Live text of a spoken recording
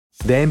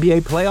The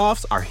NBA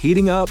playoffs are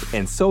heating up,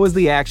 and so is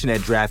the action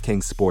at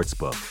DraftKings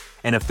Sportsbook,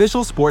 an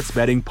official sports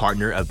betting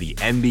partner of the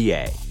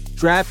NBA.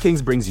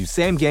 DraftKings brings you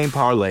same-game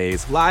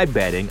parlays, live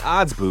betting,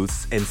 odds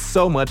boosts, and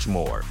so much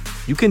more.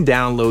 You can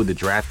download the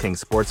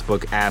DraftKings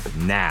Sportsbook app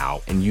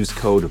now and use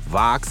code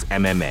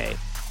VOXMMA.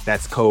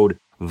 That's code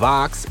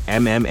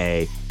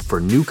VOXMMA for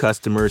new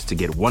customers to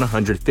get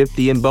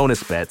 $150 in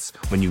bonus bets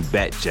when you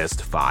bet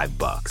just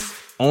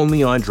 $5.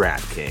 Only on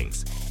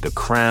DraftKings. The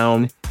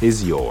crown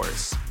is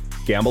yours.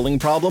 Gambling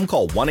problem?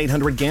 Call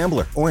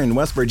 1-800-GAMBLER. Or in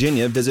West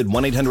Virginia, visit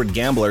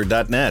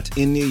 1-800-GAMBLER.net.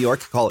 In New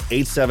York, call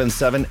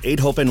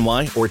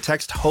 877-8-HOPE-NY or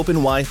text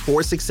HOPE-NY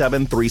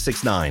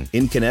 467-369.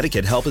 In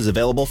Connecticut, help is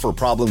available for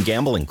problem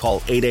gambling.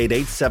 Call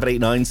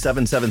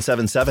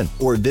 888-789-7777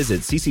 or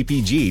visit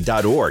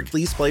ccpg.org.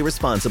 Please play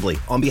responsibly.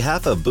 On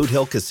behalf of Boot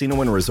Hill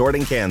Casino and Resort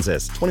in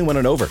Kansas, 21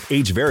 and over.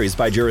 Age varies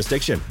by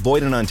jurisdiction.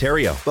 Void in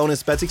Ontario.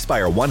 Bonus bets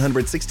expire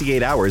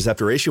 168 hours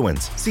after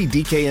issuance. See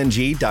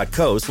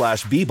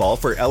dkng.co/bball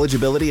for eligibility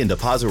and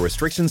deposit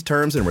restrictions,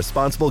 terms, and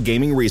responsible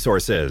gaming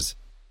resources.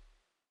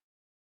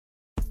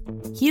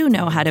 You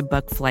know how to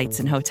book flights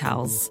and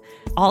hotels.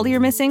 All you're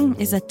missing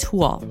is a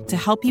tool to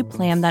help you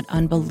plan that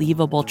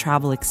unbelievable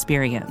travel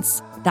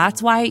experience.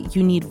 That's why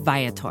you need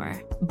Viator.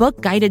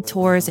 Book guided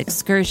tours,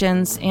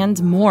 excursions,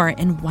 and more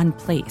in one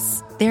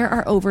place. There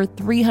are over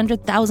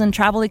 300,000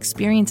 travel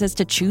experiences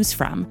to choose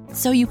from,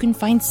 so you can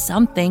find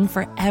something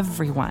for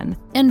everyone.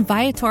 And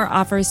Viator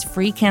offers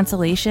free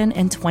cancellation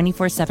and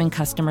 24/7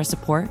 customer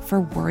support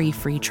for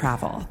worry-free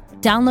travel.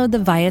 Download the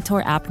Viator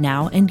app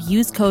now and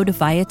use code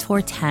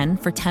Viator10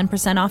 for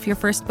 10% off your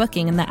first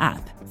booking in the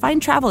app.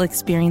 Find travel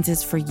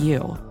experiences for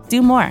you.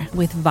 Do more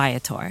with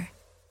Viator.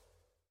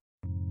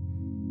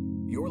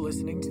 You're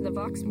listening to the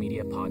Vox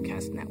Media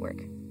Podcast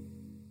Network.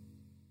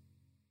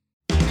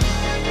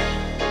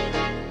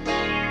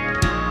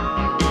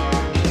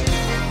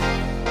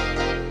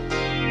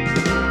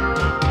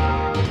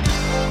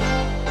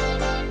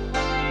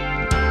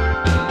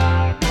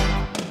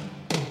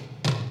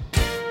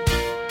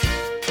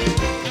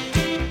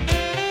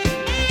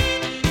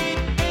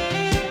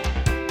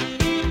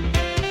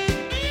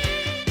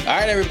 All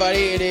right, everybody,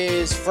 it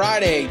is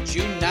Friday,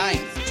 June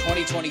 9th,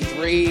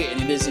 2023, and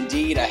it is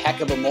indeed a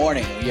heck of a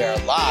morning. We are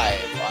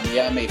live on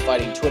the MMA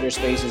Fighting Twitter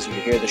Spaces. You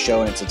can hear the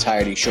show in its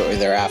entirety shortly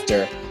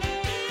thereafter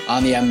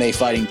on the MMA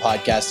Fighting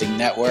Podcasting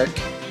Network.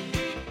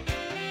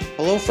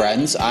 Hello,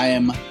 friends. I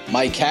am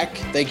Mike Heck.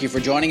 Thank you for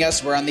joining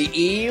us. We're on the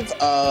eve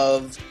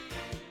of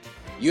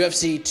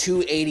UFC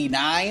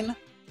 289,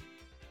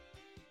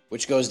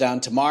 which goes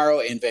down tomorrow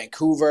in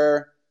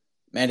Vancouver.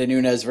 Amanda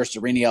Nunes versus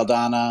Irene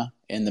Aldana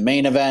in the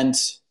main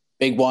event.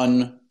 Big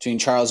one between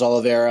Charles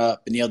Oliveira,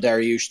 Beneil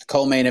Dariush, the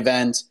co-main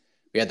event.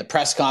 We had the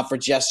press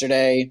conference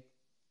yesterday.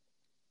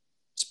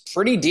 It's a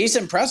pretty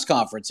decent press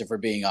conference, if we're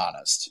being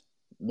honest.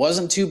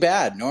 Wasn't too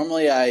bad.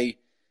 Normally, I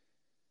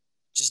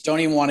just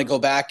don't even want to go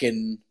back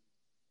and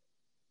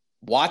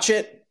watch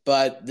it,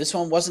 but this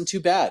one wasn't too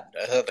bad.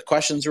 I thought the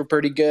questions were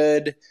pretty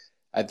good.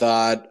 I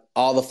thought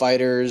all the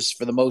fighters,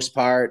 for the most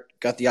part,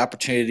 got the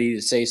opportunity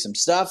to say some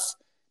stuff.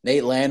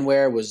 Nate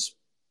Landwehr was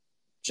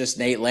just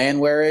Nate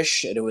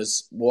Landwehr-ish, and it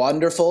was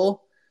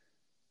wonderful.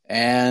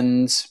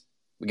 And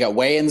we got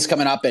weigh-ins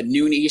coming up at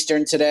noon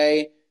Eastern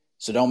today,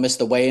 so don't miss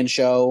the weigh-in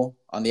show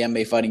on the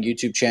MMA Fighting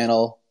YouTube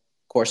channel.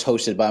 Of course,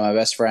 hosted by my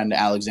best friend,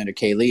 Alexander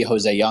K. Lee,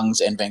 Jose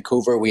Youngs in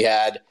Vancouver. We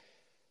had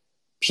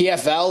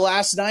PFL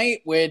last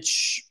night,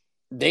 which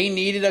they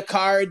needed a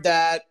card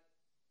that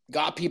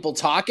got people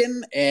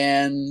talking,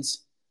 and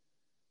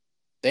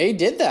they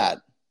did that.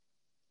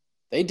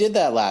 They did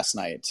that last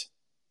night.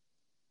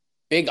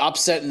 Big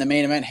upset in the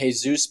main event.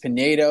 Jesus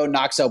Pinedo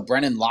knocks out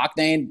Brennan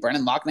Loughnane.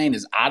 Brennan Loughnane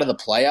is out of the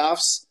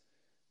playoffs,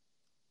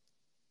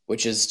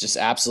 which is just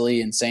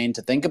absolutely insane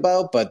to think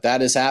about, but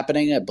that is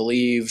happening. I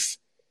believe,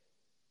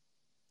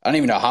 I don't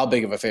even know how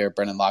big of a favorite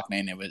Brennan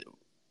Loughnane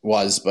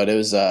was, but it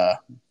was a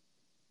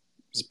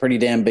pretty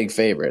damn big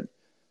favorite.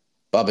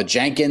 Bubba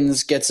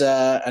Jenkins gets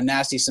a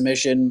nasty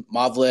submission.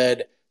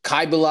 Mavlid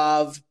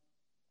Kaibulov,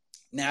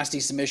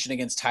 nasty submission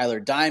against Tyler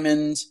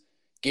Diamond.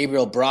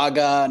 Gabriel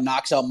Braga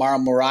knocks out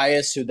Marlon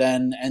Moraes, who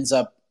then ends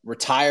up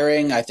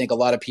retiring. I think a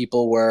lot of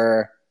people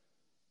were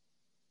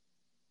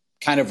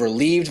kind of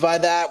relieved by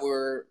that. We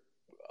were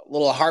a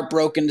little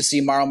heartbroken to see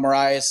Marlon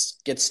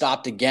Moraes get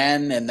stopped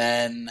again, and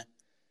then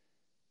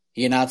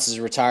he announces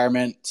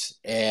retirement,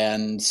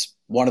 and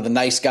one of the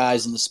nice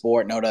guys in the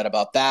sport, no doubt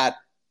about that.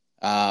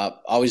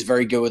 Always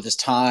very good with his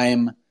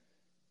time,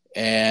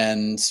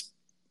 and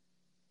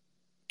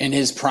in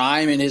his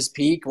prime, in his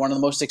peak, one of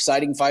the most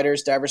exciting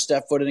fighters to ever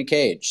step foot in a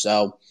cage.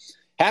 So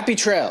happy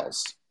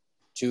trails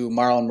to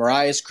Marlon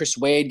Moraes. Chris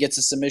Wade gets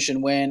a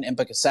submission win.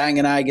 Impa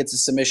Kasanganay gets a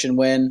submission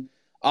win.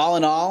 All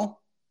in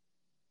all,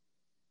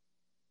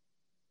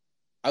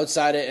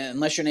 outside it,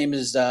 unless your name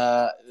is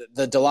the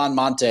Delon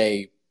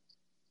Monte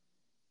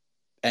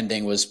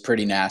ending was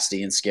pretty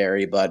nasty and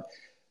scary, but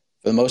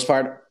for the most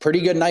part, pretty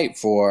good night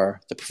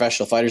for the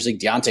Professional Fighters League.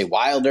 Deontay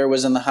Wilder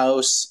was in the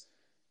house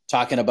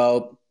talking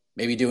about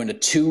maybe doing a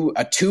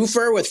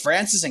twofer with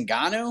Francis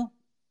Ngannou.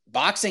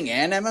 boxing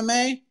and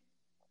MMA.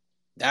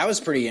 That was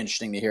pretty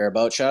interesting to hear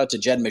about. Shout out to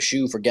Jed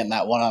Meshew for getting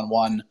that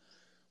one-on-one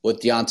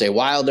with Deontay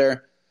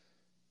Wilder.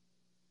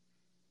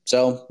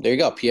 So there you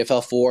go.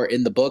 PFL 4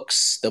 in the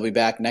books. They'll be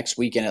back next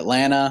week in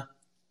Atlanta,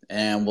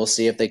 and we'll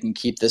see if they can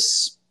keep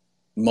this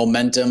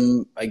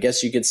momentum, I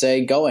guess you could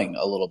say, going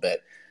a little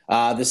bit.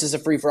 This is a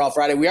free-for-all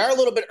Friday. We are a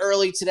little bit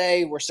early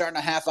today. We're starting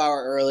a half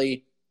hour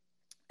early.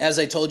 As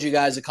I told you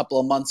guys a couple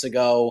of months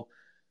ago,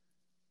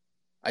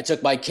 I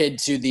took my kid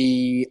to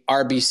the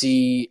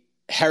RBC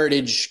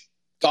Heritage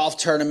Golf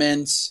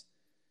Tournament,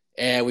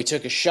 and we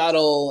took a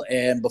shuttle,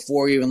 and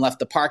before we even left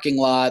the parking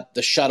lot,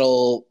 the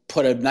shuttle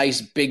put a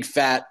nice big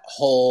fat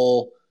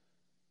hole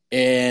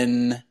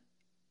in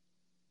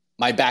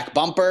my back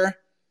bumper.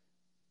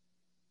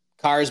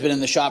 Car has been in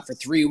the shop for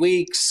 3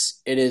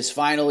 weeks. It is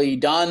finally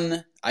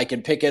done. I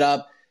can pick it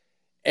up.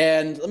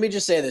 And let me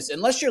just say this.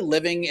 Unless you're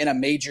living in a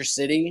major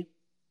city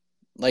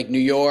like New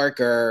York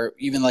or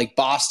even like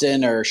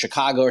Boston or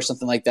Chicago or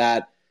something like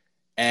that,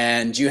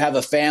 and you have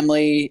a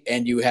family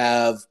and you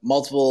have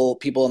multiple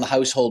people in the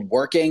household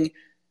working,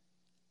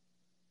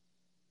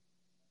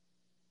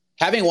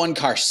 having one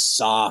car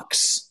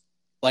sucks.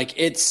 Like,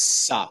 it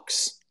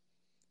sucks.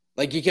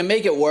 Like, you can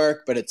make it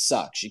work, but it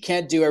sucks. You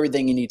can't do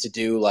everything you need to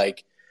do.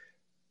 Like,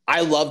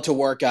 I love to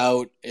work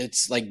out.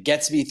 It's like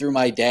gets me through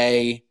my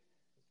day.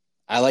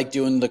 I like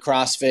doing the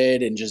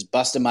CrossFit and just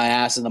busting my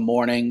ass in the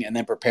morning and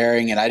then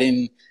preparing.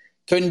 And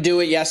couldn't do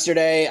it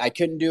yesterday. I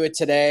couldn't do it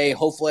today.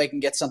 Hopefully I can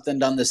get something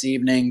done this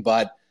evening,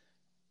 but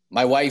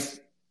my wife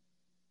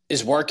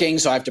is working,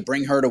 so I have to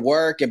bring her to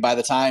work. And by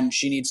the time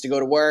she needs to go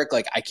to work,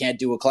 like, I can't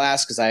do a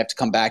class because I have to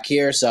come back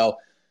here. So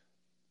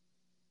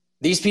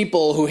these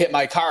people who hit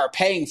my car are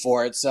paying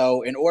for it.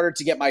 So in order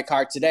to get my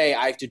car today,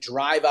 I have to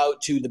drive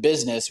out to the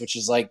business, which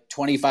is like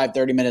 25,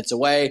 30 minutes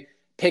away,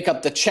 pick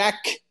up the check,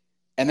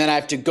 and then I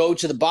have to go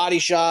to the body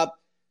shop,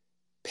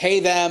 pay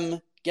them,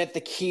 get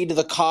the key to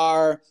the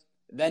car,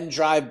 then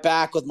drive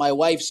back with my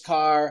wife's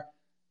car,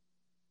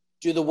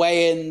 do the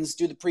weigh-ins,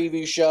 do the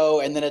preview show,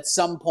 and then at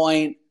some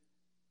point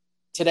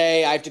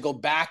today I have to go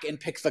back and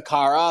pick the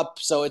car up.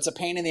 So it's a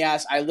pain in the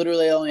ass. I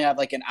literally only have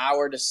like an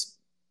hour to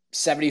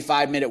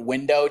 75-minute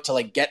window to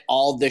like get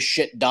all this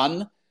shit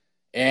done,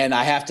 and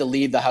I have to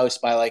leave the house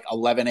by like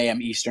 11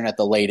 a.m. Eastern at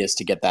the latest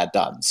to get that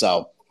done.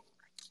 So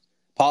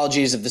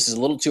apologies if this is a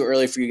little too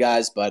early for you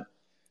guys, but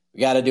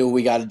we got to do what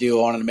we got to do.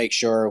 I wanted to make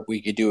sure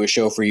we could do a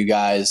show for you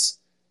guys,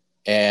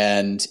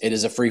 and it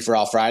is a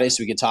free-for-all Friday,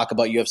 so we can talk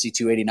about UFC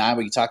 289.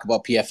 We can talk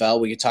about PFL.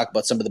 We can talk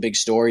about some of the big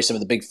stories, some of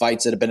the big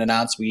fights that have been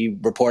announced. We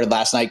reported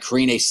last night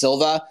Karine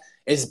Silva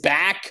is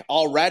back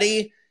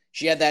already.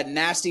 She had that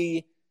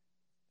nasty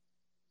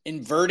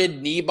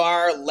inverted knee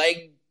bar,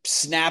 leg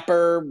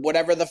snapper,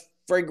 whatever the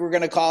frig we're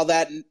going to call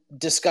that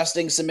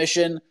disgusting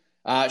submission.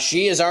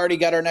 She has already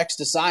got her next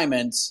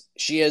assignment.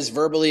 She has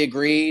verbally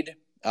agreed,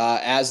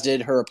 as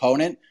did her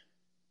opponent,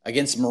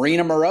 against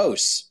Marina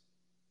Moroz.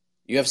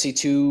 UFC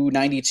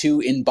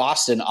 292 in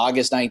Boston,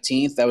 August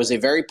 19th. That was a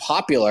very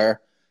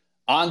popular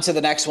on to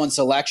the next one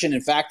selection.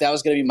 In fact, that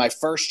was going to be my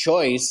first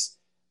choice,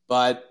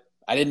 but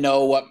I didn't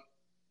know what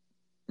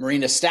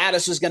Marina's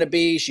status was going to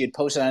be. She had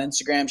posted on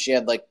Instagram. She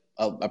had like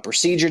a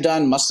procedure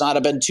done. Must not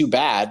have been too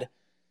bad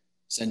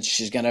since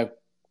she's going to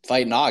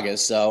fight in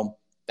August. So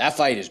that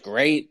fight is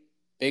great.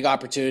 Big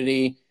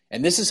opportunity.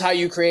 And this is how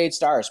you create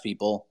stars,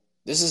 people.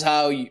 This is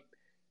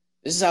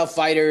how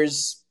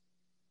fighters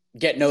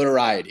get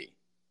notoriety.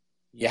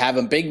 You have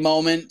a big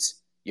moment.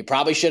 You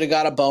probably should have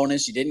got a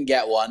bonus. You didn't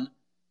get one.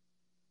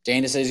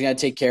 Dana says he's going to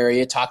take care of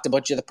you. Talked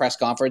about you at the press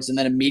conference, and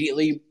then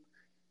immediately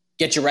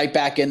get you right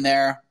back in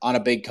there on a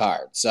big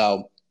card.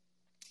 So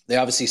they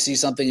obviously see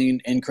something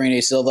in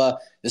Karine Silva.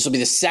 This will be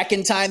the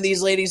second time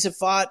these ladies have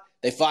fought.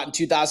 They fought in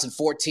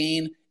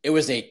 2014. It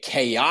was a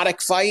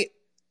chaotic fight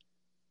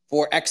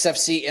for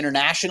XFC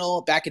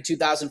International back in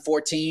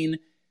 2014.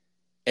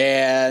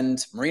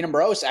 And Marina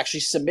Moroz actually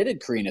submitted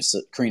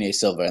Karine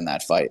Silva in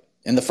that fight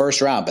in the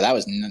first round. But that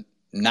was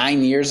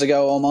 9 years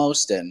ago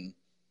almost. And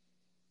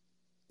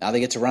now they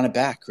get to run it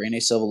back.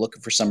 Karine Silva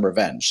looking for some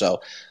revenge.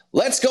 So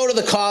let's go to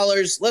the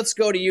callers. Let's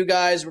go to you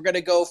guys. We're going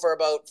to go for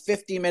about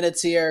 50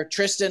 minutes here.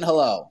 Tristan,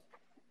 hello.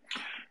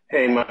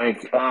 Hey,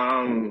 Mike.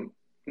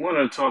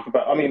 Wanted to talk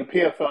about, the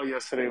PFL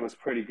yesterday was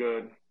pretty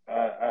good.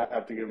 I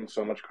have to give them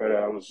so much credit.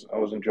 I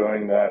was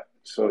enjoying that.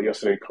 So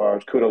yesterday,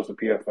 cards, kudos to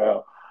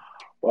PFL.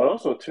 But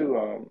also,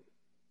 too,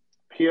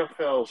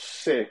 PFL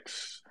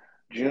 6,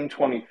 June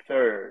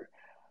 23rd,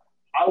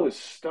 I was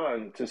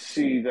stunned to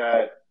see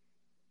that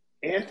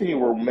Anthony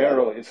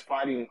Romero is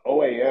fighting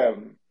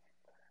OAM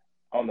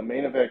on the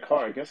main event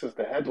card. I guess it's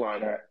the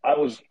headliner. I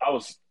was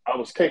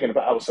taken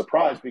aback. I was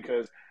surprised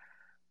because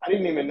I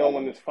didn't even know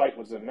when this fight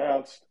was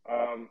announced.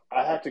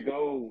 I had to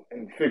go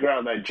and figure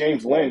out that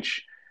James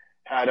Lynch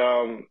had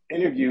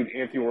interviewed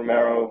Anthony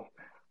Romero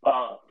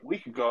a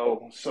week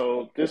ago.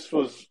 So this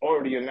was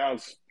already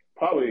announced.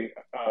 Probably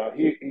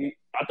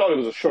I thought it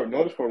was a short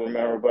notice for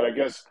Romero, but I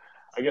guess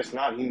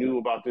not. He knew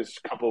about this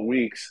couple of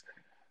weeks.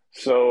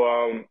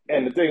 So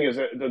and the thing is,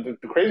 that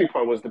the crazy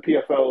part was the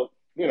PFL,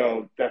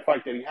 that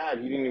fight that he had,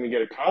 he didn't even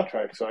get a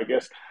contract. So I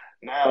guess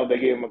now they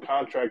gave him a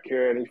contract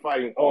here, and he's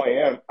fighting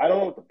OAM. I don't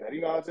know what the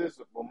betting odds is.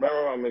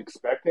 Remember, I'm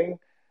expecting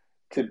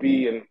to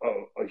be a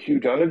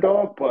huge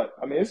underdog, but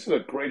I mean, this is a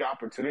great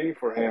opportunity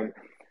for him.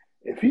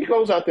 If he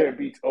goes out there and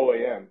beats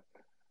OAM,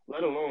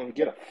 let alone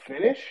get a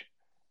finish,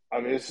 I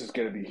mean, this is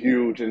going to be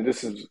huge, and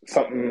this is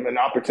an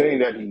opportunity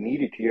that he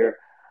needed here.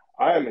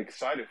 I am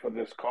excited for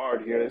this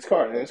card here. This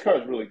card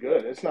is really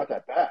good. It's not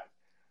that bad.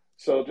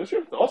 So just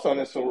your thoughts on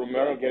this. So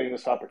Romero getting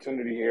this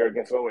opportunity here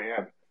against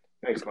OAM.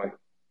 Thanks, Mike.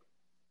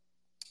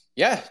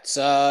 Yeah, it's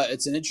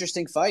an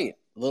interesting fight.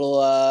 A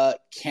little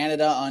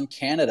Canada on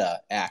Canada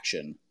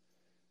action.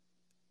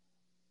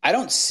 I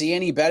don't see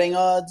any betting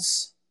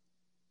odds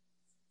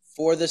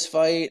for this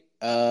fight.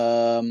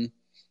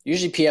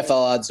 Usually PFL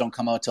odds don't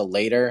come out till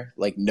later.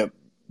 Like no,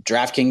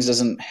 DraftKings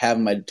doesn't have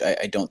them.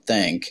 I don't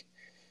think.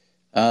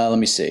 Let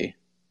me see.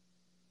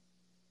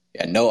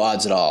 Yeah, no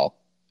odds at all.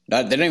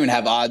 They don't even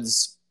have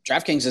odds.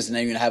 DraftKings doesn't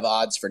even have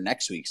odds for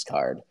next week's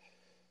card.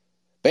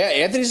 But yeah,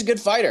 Anthony's a good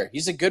fighter.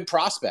 He's a good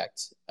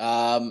prospect.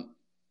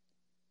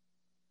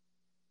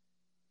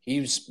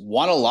 He's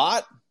won a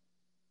lot.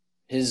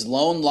 His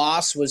lone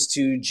loss was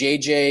to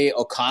JJ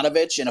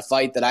Okanovich in a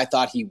fight that I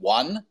thought he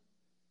won.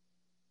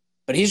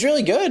 But he's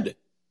really good.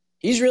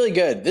 He's really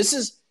good.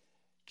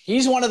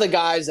 He's one of the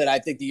guys that I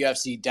think the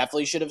UFC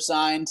definitely should have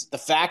signed. The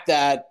fact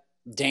that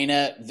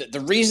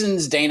the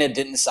reasons Dana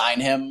didn't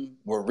sign him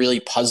were really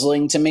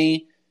puzzling to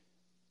me.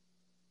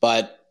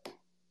 But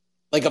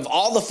like of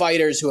all the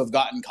fighters who have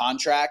gotten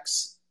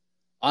contracts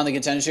on the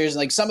Contender Series,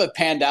 like some have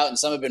panned out and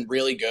some have been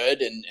really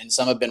good and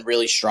some have been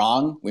really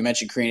strong. We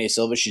mentioned Karine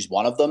Silva. She's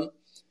one of them.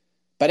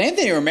 But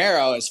Anthony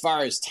Romero, as far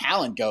as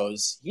talent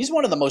goes, he's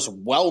one of the most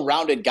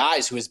well-rounded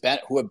guys who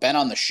have been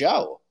on the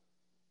show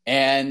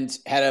and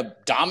had a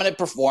dominant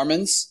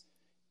performance,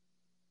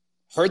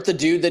 hurt the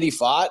dude that he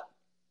fought,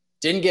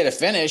 didn't get a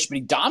finish, but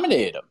he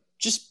dominated him,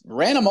 just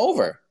ran him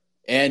over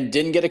and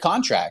didn't get a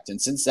contract.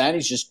 And since then,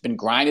 he's just been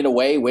grinding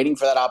away, waiting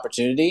for that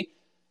opportunity.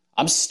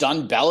 I'm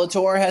stunned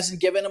Bellator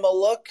hasn't given him a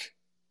look,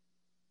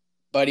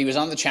 but he was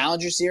on the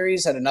Challenger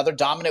Series, had another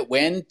dominant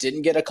win,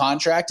 didn't get a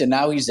contract, and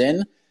now he's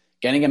in,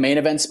 getting a main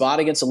event spot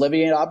against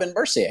Olivier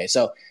Aubin-Mercier.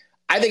 So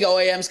I think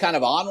OAM's kind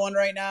of on one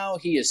right now.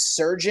 He is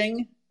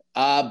surging.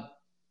 I'm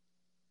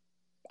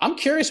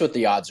curious what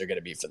the odds are going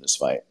to be for this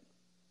fight.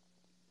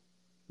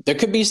 There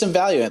could be some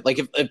value. Like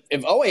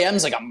if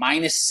OAM's like a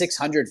minus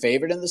 600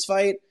 favorite in this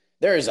fight,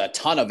 there is a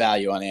ton of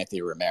value on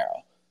Anthony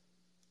Romero.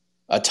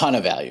 A ton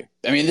of value.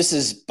 I mean, this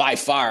is by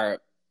far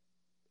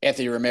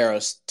Anthony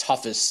Romero's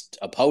toughest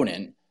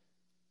opponent,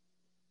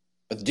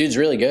 but the dude's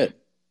really good.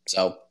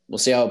 So we'll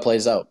see how it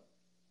plays out.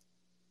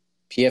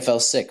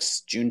 PFL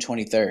 6, June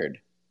 23rd,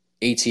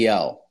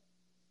 ATL,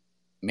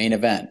 main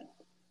event.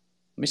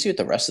 Let me see what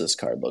the rest of this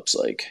card looks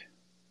like.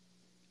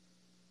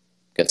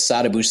 Got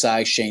Sada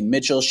Busai, Shane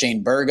Mitchell,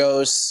 Shane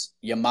Burgos,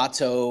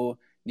 Yamato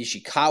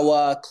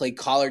Nishikawa, Clay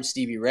Collard,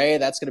 Stevie Ray.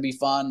 That's going to be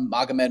fun.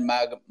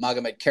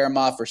 Magomed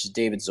Karamov versus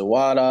David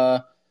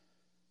Zawada.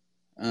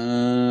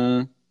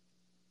 Yeah,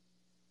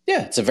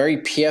 it's a very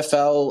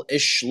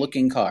PFL-ish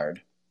looking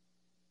card.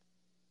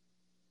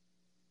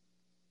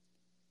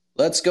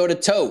 Let's go to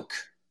Toke.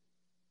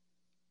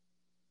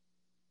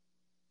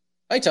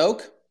 Hi,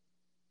 Toke.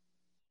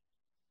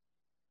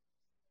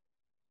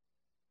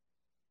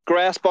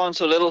 Grasp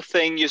onto a little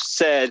thing you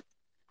said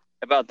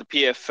about the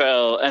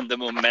PFL and the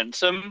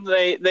momentum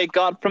they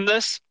got from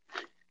this.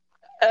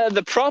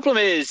 The problem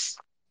is,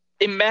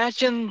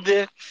 imagine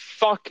the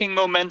fucking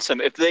momentum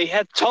if they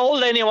had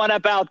told anyone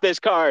about this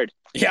card.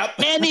 Yep.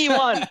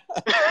 Anyone.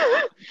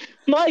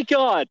 My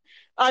God.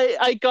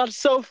 I got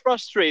so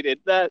frustrated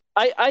that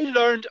I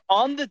learned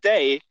on the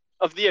day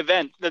of the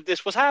event that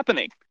this was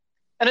happening.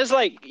 And it's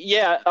like,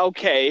 yeah,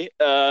 okay,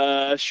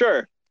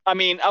 sure. I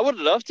mean, I would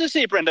love to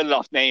see Brendan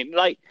Loughnane.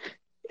 Like,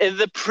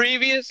 the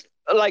previous,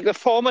 like the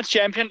former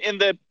champion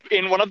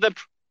in one of the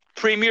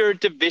premier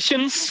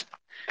divisions.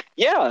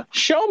 Yeah,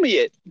 show me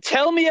it.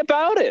 Tell me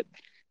about it.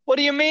 What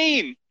do you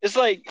mean? It's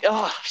like,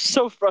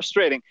 so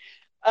frustrating.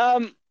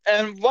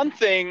 And one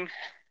thing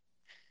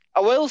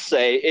I will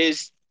say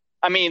is,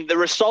 I mean, the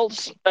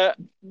results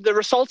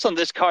on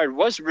this card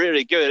was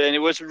really good, and it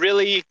was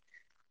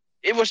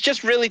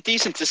just really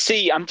decent to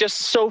see. I'm just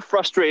so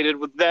frustrated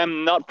with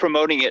them not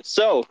promoting it.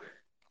 So,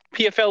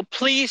 PFL,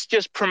 please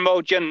just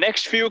promote your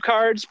next few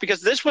cards,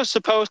 because this was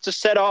supposed to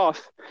set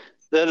off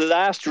the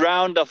last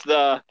round of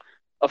the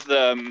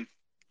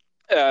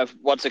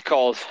what's it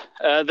called?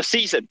 The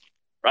season,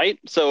 right?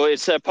 So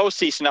it's a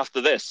postseason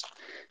after this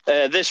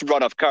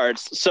run of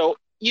cards. So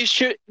this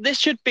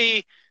should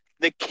be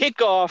the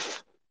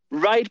kickoff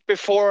right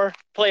before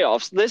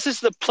playoffs. This is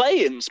the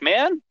play-ins,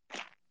 man.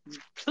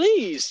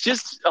 Please,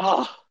 just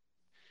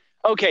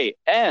okay.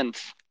 And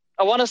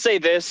I want to say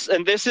this,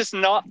 and this is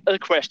not a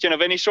question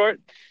of any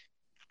sort.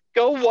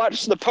 Go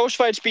watch the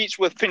post-fight speech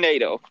with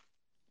Pinedo,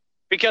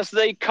 because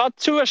they cut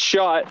to a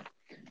shot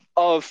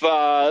of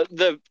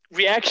the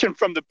reaction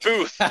from the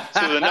booth to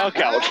the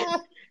knockout.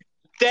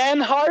 Dan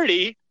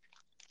Hardy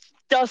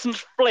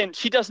doesn't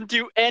flinch. He doesn't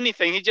do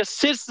anything. He just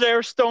sits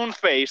there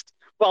stone-faced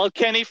while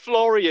Kenny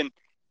Florian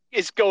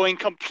is going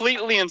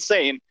completely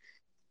insane.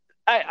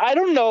 I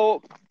don't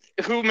know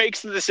who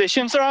makes the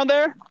decisions around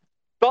there,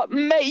 but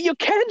you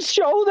can't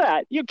show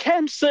that. You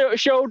can't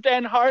show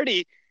Dan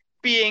Hardy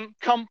being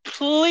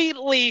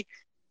completely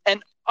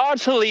and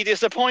utterly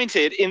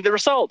disappointed in the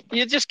result.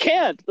 You just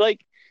can't.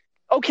 Like,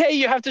 okay,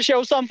 you have to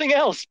show something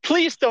else.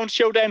 Please don't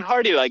show Dan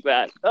Hardy like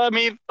that. I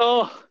mean,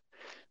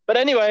 But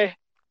anyway,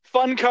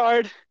 fun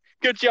card.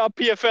 Good job,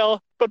 PFL.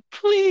 But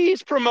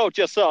please promote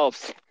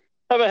yourselves.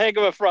 Have a heck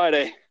of a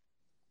Friday.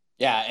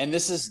 Yeah, and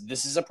this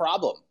is a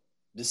problem.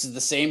 This is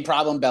the same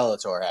problem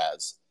Bellator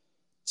has.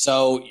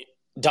 So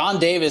Don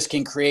Davis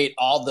can create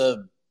all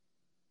the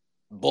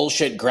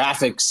bullshit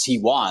graphics he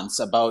wants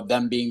about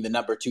them being the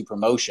number 2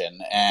 promotion,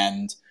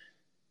 and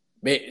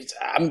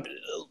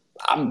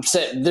I'm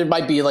saying there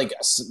might be like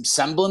some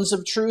semblance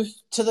of truth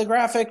to the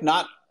graphic.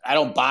 I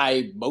don't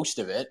buy most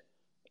of it,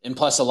 and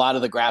plus a lot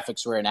of the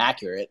graphics were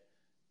inaccurate.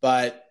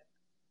 But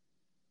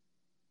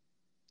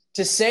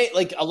to say,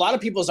 like, a lot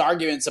of people's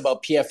arguments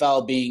about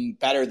PFL being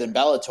better than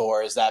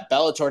Bellator is that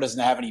Bellator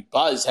doesn't have any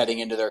buzz heading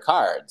into their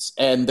cards.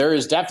 And there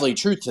is definitely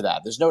truth to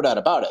that. There's no doubt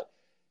about it.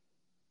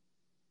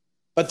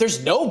 But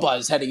there's no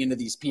buzz heading into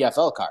these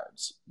PFL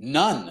cards.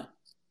 None.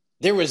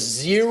 There was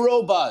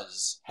zero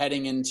buzz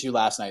heading into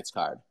last night's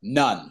card.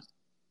 None.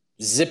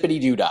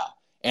 Zippity-doo-dah.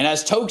 And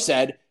as Toke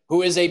said,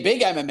 who is a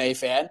big MMA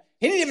fan,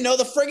 he didn't even know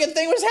the friggin'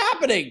 thing was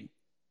happening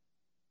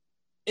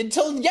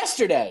until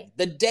yesterday,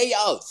 the day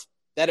of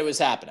that it was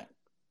happening.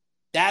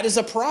 That is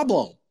a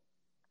problem.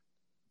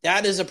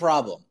 That is a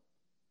problem.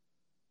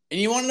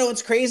 And you want to know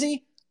what's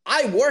crazy?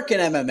 I work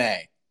in MMA.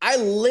 I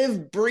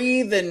live,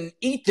 breathe, and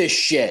eat this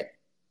shit.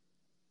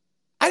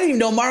 I didn't even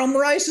know Marlon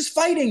Moraes was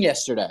fighting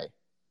yesterday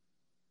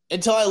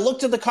until I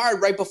looked at the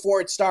card right before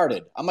it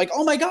started. I'm like,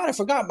 oh my God, I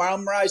forgot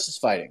Marlon Moraes is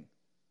fighting.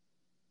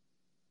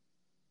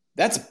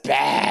 That's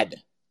bad.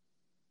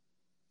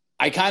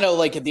 I kind of,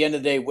 like, at the end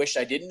of the day, wish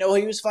I didn't know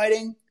he was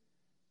fighting.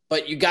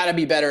 But you got to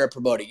be better at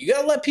promoting. You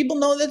got to let people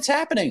know that's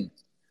happening.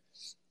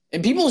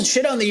 And people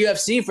shit on the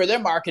UFC for their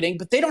marketing,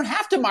 but they don't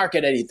have to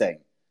market anything.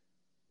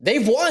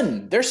 They've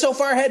won. They're so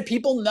far ahead.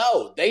 People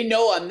know. They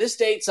know on this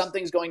date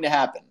something's going to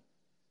happen.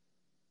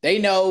 They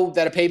know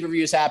that a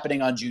pay-per-view is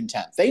happening on June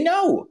 10th. They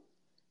know.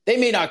 They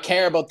may not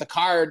care about the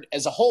card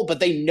as a whole, but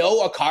they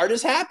know a card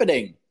is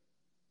happening.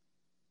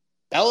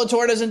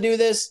 Bellator doesn't do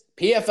this.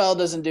 PFL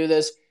doesn't do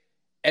this.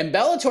 And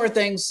Bellator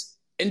thinks,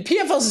 and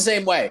PFL's the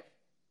same way.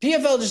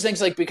 PFL just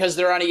thinks, like, because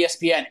they're on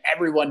ESPN,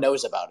 everyone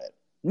knows about it.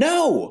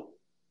 No,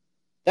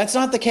 that's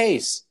not the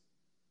case.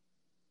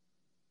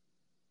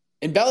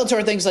 And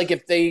Bellator thinks, like,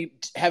 if they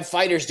have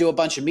fighters do a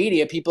bunch of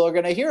media, people are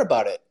going to hear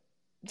about it.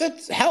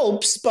 That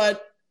helps,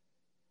 but,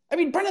 I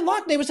mean, Brendan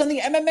Loughnane was on the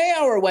MMA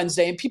Hour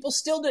Wednesday, and people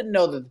still didn't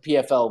know that the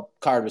PFL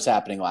card was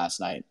happening last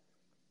night.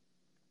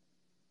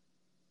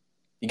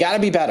 You got to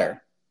be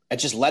better at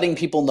just letting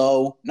people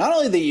know not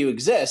only that you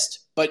exist,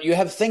 but you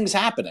have things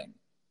happening.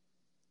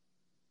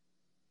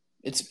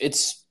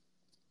 It's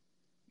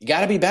you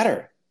got to be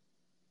better.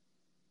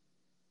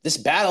 This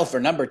battle for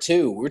number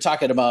 2, we were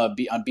talking about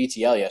on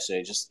BTL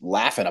yesterday, just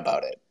laughing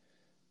about it.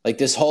 Like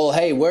this whole,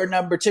 hey, we're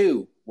number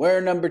 2.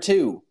 We're number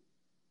 2.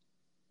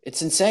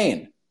 It's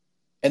insane.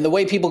 And the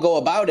way people go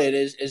about it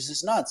is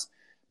just nuts.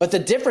 But the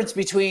difference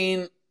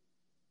between,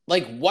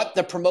 like, what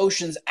the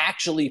promotions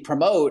actually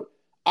promote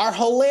are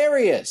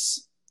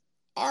hilarious.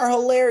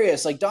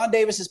 Like Don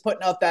Davis is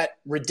putting out that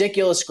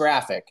ridiculous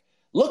graphic.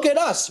 Look at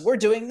us. We're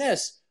doing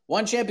this.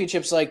 One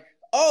championship's like,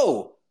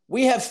 oh,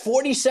 we have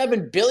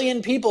 47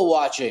 billion people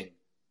watching.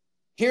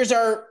 Here's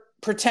our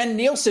pretend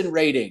Nielsen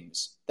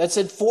ratings. That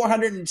said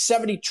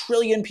 470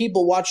 trillion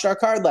people watched our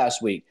card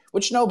last week,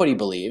 which nobody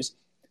believes.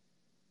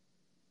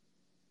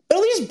 But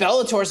at least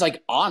Bellator's,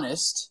 like,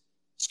 honest.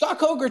 Scott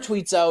Coker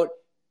tweets out,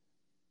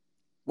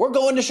 we're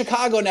going to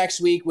Chicago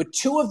next week with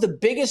 2 of the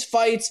biggest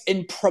fights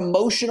in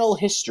promotional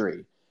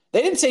history.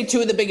 They didn't say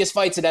 2 of the biggest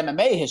fights in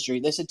MMA history.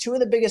 They said 2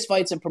 of the biggest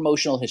fights in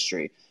promotional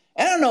history.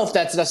 And I don't know if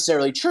that's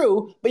necessarily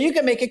true, but you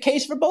can make a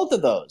case for both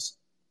of those.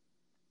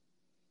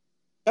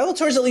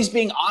 Bellator's at least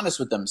being honest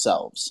with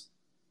themselves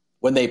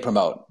when they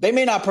promote. They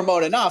may not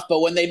promote enough, but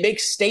when they make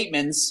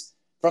statements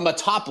from a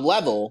top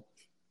level,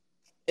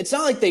 it's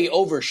not like they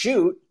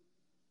overshoot.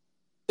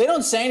 They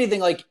don't say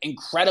anything, like,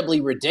 incredibly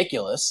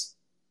ridiculous.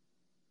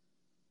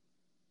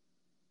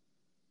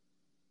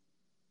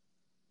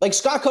 Like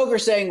Scott Coker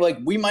saying, like,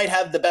 we might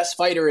have the best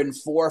fighter in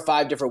 4 or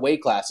 5 different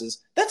weight classes.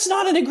 That's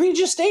not an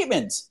egregious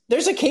statement.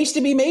 There's a case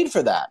to be made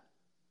for that.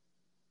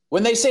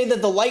 When they say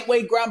that the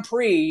lightweight Grand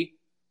Prix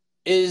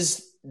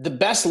is the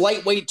best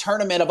lightweight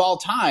tournament of all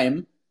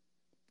time,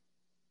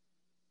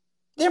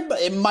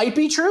 it might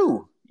be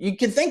true. You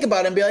can think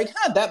about it and be like,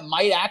 that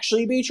might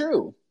actually be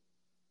true.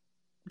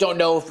 Don't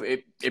know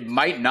if it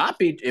might not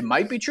be. It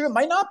might be true. It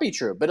might not be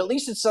true. But at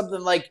least it's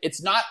something, like,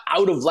 it's not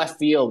out of left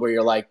field where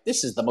you're like,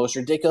 this is the most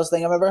ridiculous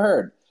thing I've ever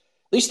heard.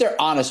 At least they're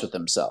honest with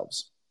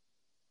themselves.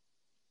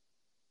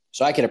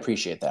 So I can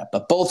appreciate that.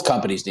 But both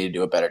companies need to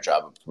do a better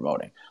job of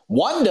promoting.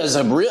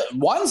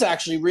 One's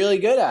actually really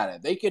good at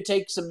it. They could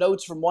take some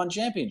notes from One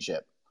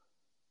Championship.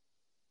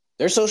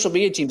 Their social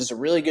media team does a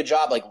really good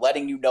job, like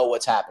letting you know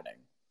what's happening.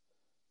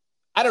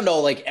 I don't know,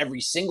 like every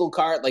single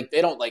card, like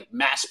they don't like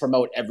mass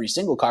promote every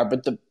single card,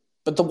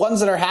 but the ones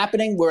that are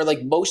happening where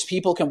like most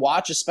people can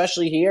watch,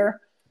 especially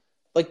here,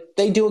 like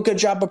they do a good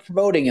job of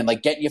promoting and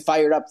like getting you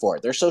fired up for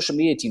it. Their social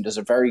media team does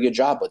a very good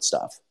job with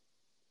stuff.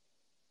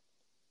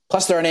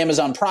 Plus, they're on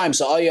Amazon Prime,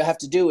 so all you have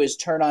to do is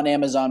turn on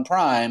Amazon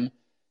Prime,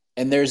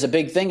 and there's a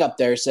big thing up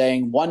there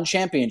saying One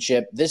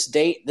Championship, this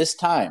date, this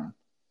time,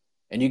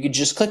 and you could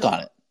just click on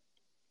it.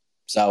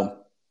 So,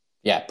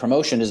 yeah,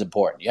 promotion is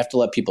important. You have to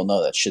let people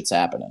know that shit's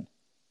happening.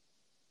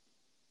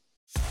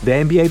 The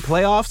NBA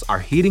playoffs are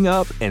heating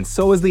up, and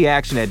so is the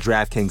action at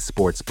DraftKings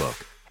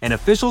Sportsbook, an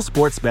official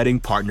sports betting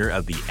partner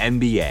of the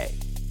NBA.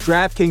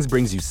 DraftKings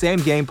brings you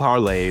same-game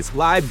parlays,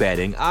 live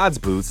betting, odds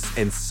boosts,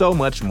 and so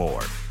much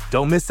more.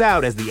 Don't miss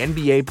out as the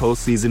NBA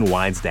postseason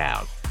winds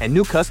down. And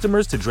new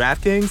customers to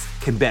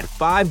DraftKings can bet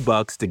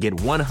 $5 to get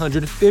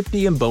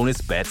 $150 in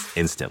bonus bets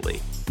instantly.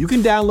 You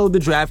can download the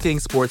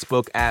DraftKings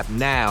Sportsbook app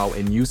now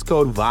and use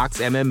code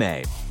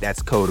VOXMMA.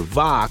 That's code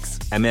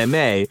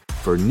VOXMMA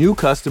for new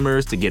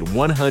customers to get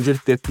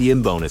 $150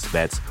 in bonus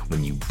bets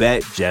when you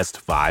bet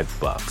just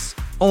 $5.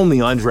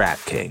 Only on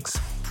DraftKings.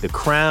 The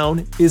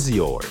crown is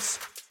yours.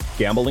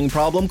 Gambling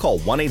problem? Call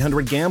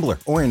 1-800-GAMBLER.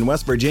 Or in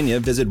West Virginia,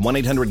 visit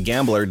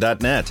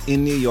 1-800-GAMBLER.net.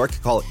 In New York,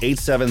 call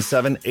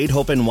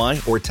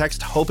 877-8-HOPE-NY or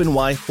text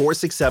HOPE-NY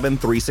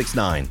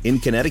 467-369. In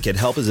Connecticut,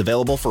 help is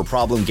available for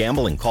problem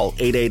gambling. Call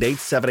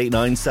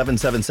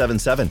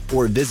 888-789-7777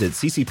 or visit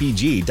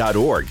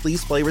ccpg.org.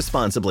 Please play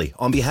responsibly.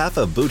 On behalf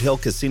of Boot Hill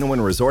Casino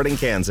and Resort in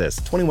Kansas,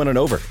 21 and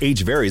over.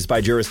 Age varies by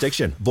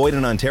jurisdiction. Void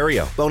in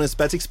Ontario. Bonus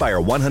bets expire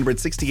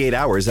 168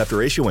 hours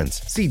after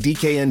issuance. See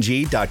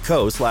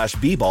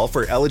dkng.co/bball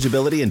for eligibility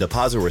and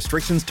deposit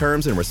restrictions,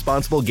 terms, and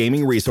responsible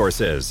gaming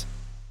resources.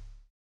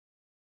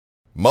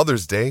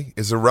 Mother's Day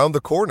is around the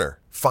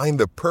corner. Find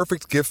the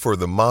perfect gift for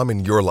the mom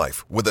in your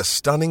life with a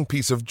stunning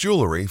piece of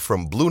jewelry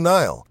from Blue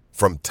Nile.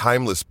 From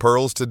timeless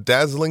pearls to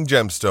dazzling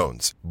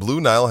gemstones,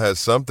 Blue Nile has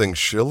something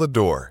she'll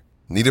adore.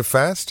 Need it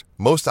fast?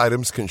 Most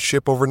items can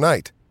ship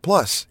overnight.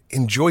 Plus,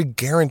 enjoy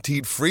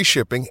guaranteed free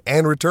shipping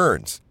and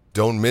returns.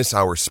 Don't miss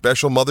our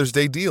special Mother's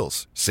Day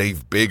deals.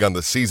 Save big on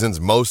the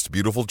season's most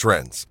beautiful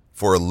trends.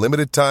 For a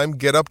limited time,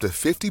 get up to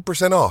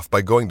 50% off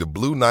by going to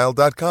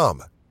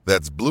BlueNile.com.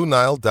 That's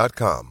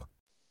BlueNile.com.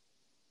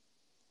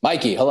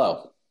 Mikey,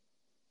 hello.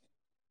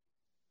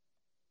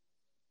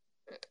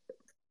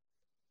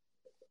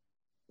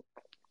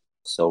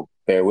 So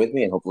bear with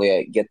me, and hopefully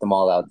I get them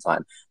all out in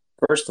time.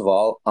 First of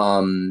all,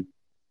 I'm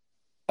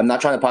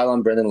not trying to pile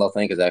on Brendan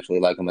Loughnane because I actually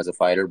like him as a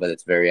fighter, but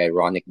it's very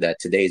ironic that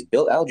today is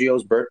Bill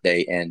Algio's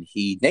birthday, and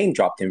he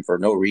name-dropped him for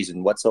no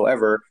reason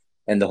whatsoever.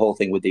 And the whole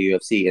thing with the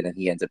UFC, and then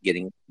he ends up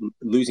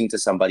losing to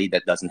somebody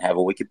that doesn't have a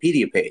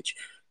Wikipedia page.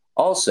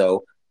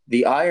 Also,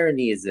 the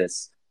irony is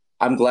this: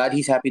 I'm glad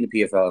he's happy in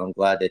the PFL, and I'm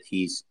glad that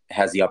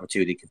has the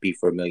opportunity to compete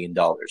for $1 million.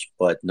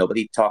 But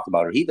nobody talked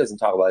about, or he doesn't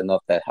talk about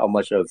enough, that how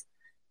much of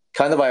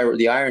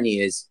the irony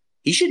is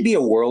he should be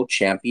a world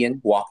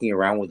champion walking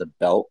around with a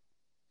belt,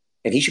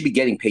 and he should be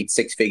getting paid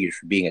six figures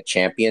for being a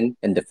champion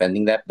and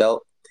defending that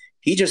belt.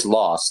 He just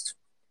lost,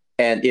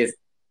 and if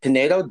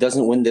Pinedo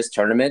doesn't win this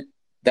tournament,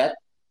 that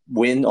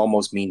win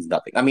almost means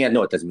nothing. I mean, I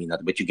know it doesn't mean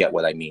nothing, but you get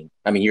what I mean.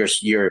 I mean, you're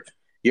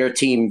a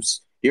team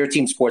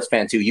sports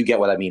fan too. You get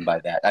what I mean by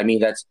that. I mean,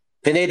 that's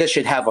Pineda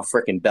should have a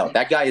freaking belt.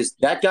 That guy is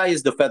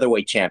the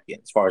featherweight champion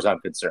as far as I'm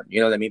concerned.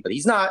 You know what I mean? But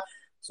he's not.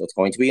 So it's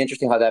going to be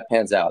interesting how that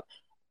pans out.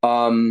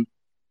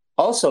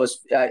 Also,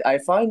 I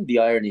find the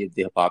irony of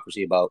the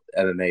hypocrisy about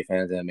MMA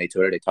fans and MMA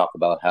Twitter. They talk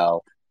about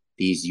how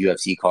these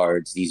UFC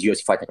cards, these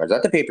UFC fighting cards,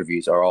 not the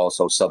pay-per-views, are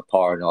also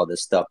subpar and all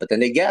this stuff. But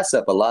then they gas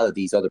up a lot of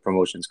these other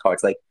promotions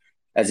cards, like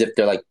as if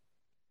they're like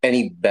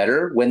any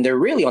better when they're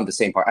really on the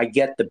same par. I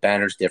get the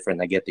banner's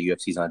different. I get the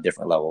UFC's on a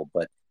different level,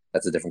 but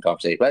that's a different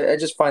conversation. But I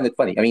just find it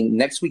funny. I mean,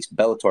 next week's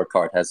Bellator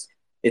card has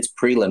its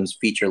prelims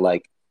feature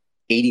like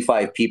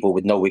 85 people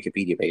with no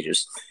Wikipedia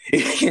pages.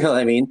 You know what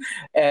I mean?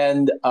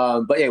 And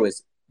but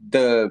anyways,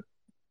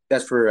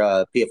 as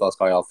for PFL's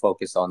card, I'll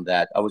focus on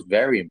that. I was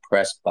very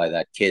impressed by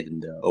that kid in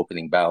the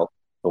opening bout.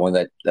 The one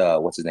that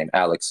what's his name?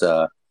 Alex.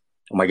 Oh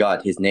my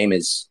God, his name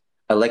is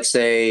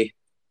Alexei.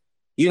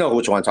 You know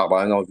which one I'm talking about.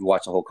 I don't know if you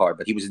watched the whole card,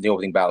 but he was in the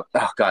opening bout.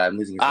 Oh God, I'm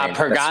losing his name.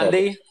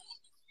 Pergandi?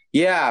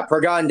 Yeah,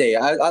 Pergande.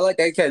 I like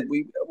that kid.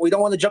 We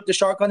don't want to jump the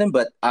shark on him,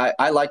 but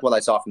I like what I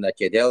saw from that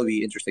kid. That'll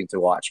be interesting to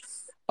watch.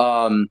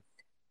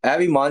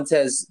 Abby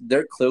Montez,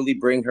 they're clearly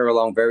bringing her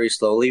along very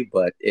slowly,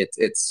 but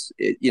it's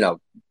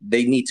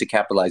they need to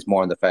capitalize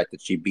more on the fact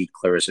that she beat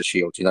Clarissa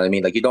Shields. You know what I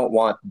mean? Like, you don't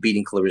want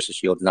beating Clarissa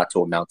Shields not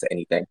to amount to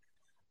anything.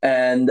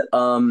 And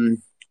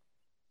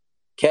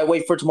can't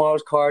wait for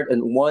tomorrow's card.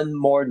 And one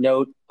more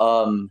note.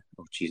 Oh,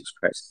 Jesus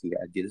Christ. Yeah,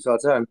 I do this all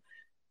the time.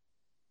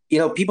 You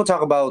know, people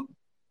talk about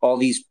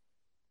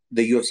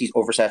the UFC's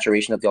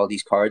oversaturation of all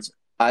these cards.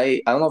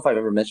 I don't know if I've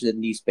ever mentioned it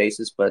in these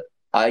spaces, but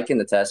I can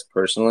attest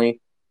personally.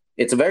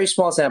 It's a very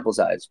small sample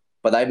size,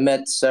 but I've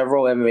met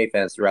several MMA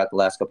fans throughout the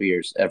last couple of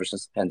years, ever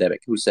since the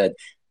pandemic, who said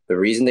the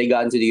reason they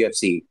got into the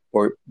UFC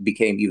or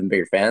became even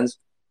bigger fans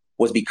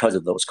was because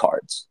of those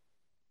cards.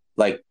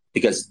 Like,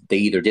 because they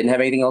either didn't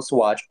have anything else to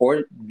watch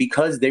or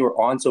because they were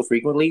on so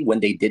frequently when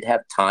they did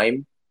have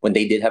time, when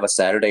they did have a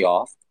Saturday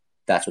off,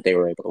 that's what they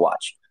were able to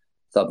watch.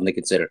 Something to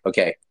consider.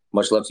 Okay.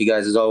 Much love to you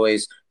guys as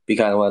always. Be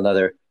kind to one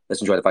another.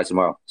 Let's enjoy the fight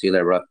tomorrow. See you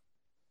later, bro.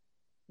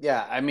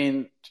 Yeah, I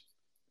mean,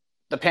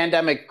 the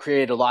pandemic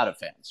created a lot of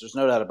fans. There's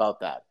no doubt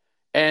about that.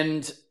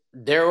 And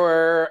there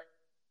were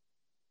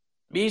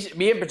me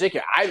in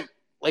particular. I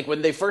like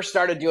when they first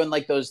started doing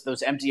like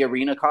those empty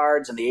arena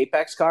cards and the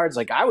Apex cards.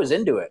 Like I was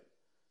into it.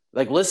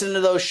 Like listening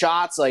to those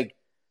shots. Like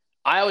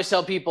I always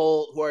tell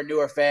people who are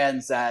newer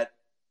fans that,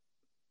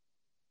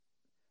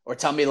 or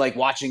tell me like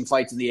watching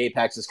fights in the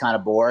Apex is kind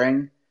of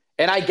boring.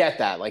 And I get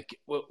that. Like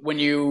when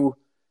you're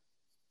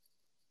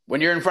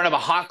in front of a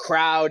hot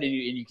crowd and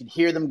you can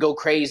hear them go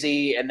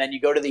crazy, and then you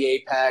go to the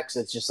Apex,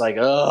 it's just like,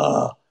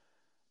 ugh.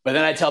 But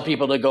then I tell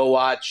people to go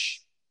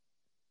watch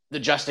the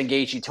Justin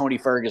Gaethje Tony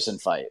Ferguson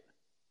fight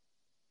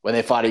when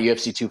they fought at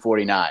UFC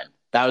 249.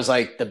 That was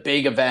like the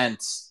big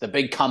event, the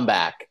big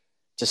comeback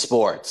to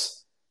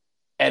sports.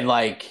 And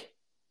like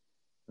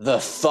the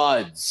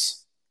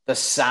thuds, the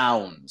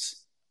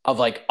sounds of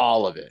like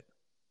all of it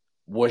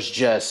was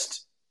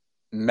just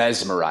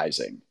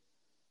mesmerizing.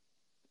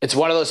 It's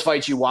one of those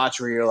fights you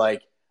watch where you're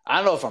like, I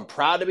don't know if I'm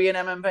proud to be an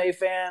MMA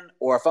fan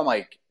or if I'm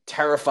like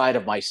terrified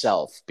of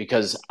myself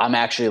because I'm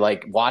actually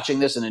like watching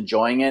this and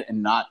enjoying it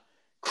and not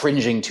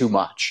cringing too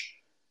much.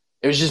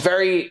 It's just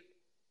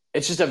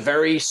a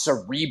very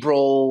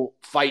cerebral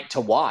fight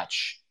to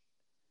watch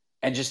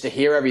and just to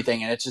hear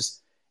everything. And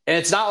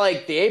it's not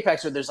like the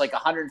Apex where there's like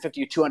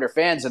 150 or 200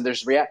 fans and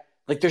there's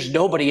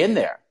nobody in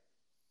there.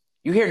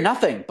 You hear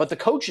nothing but the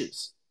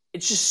coaches.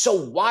 It's just so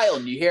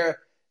wild. You hear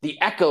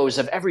the echoes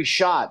of every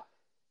shot.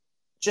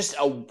 Just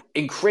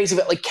in crazy,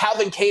 like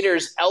Calvin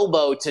Cater's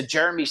elbow to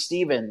Jeremy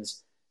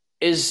Stevens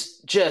is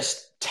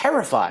just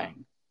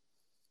terrifying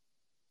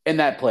in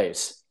that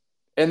place.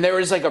 And there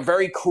is like a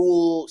very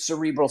cool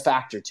cerebral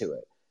factor to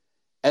it.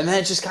 And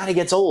then it just kind of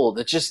gets old.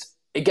 It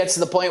gets to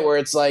the point where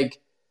it's like,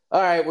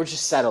 all right, we're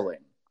just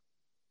settling.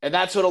 And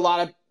that's what a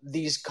lot of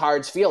these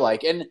cards feel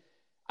like. And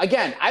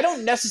again, I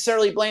don't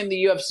necessarily blame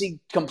the UFC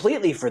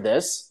completely for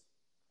this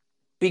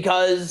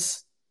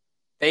because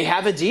they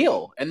have a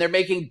deal and they're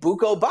making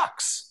buco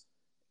bucks,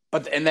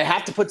 and they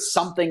have to put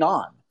something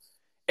on.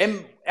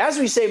 And as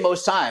we say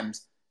most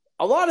times,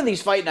 a lot of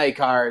these fight night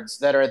cards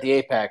that are at the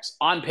Apex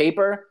on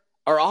paper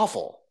are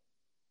awful,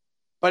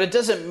 but it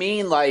doesn't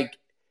mean like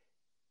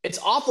it's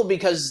awful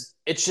because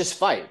it's just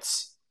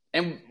fights,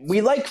 and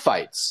we like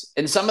fights,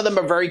 and some of them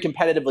are very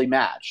competitively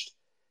matched.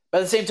 By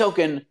the same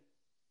token,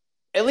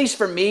 at least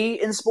for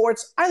me in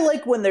sports, I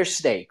like when there's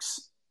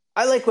stakes.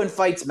 I like when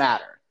fights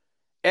matter.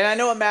 And I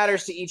know it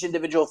matters to each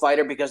individual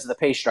fighter because of the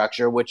pay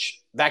structure,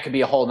 which that could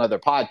be a whole nother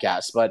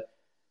podcast. But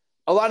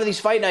a lot of these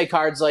fight night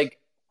cards, like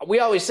we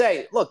always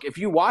say, look, if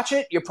you watch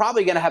it, you're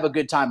probably going to have a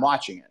good time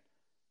watching it.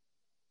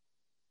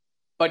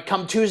 But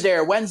come Tuesday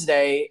or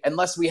Wednesday,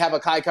 unless we have a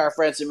Kai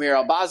Kara-France Amir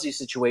Albazi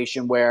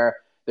situation where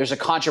there's a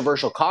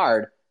controversial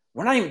card,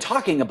 we're not even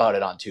talking about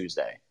it on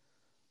Tuesday.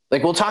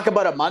 Like we'll talk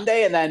about it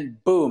Monday and then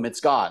boom,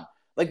 it's gone.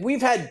 Like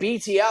we've had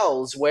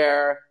BTLs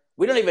where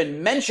we don't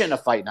even mention a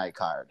fight night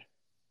card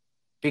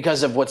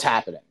because of what's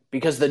happening,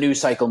 because the news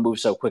cycle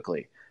moves so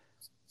quickly.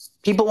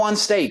 People want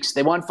stakes.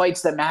 They want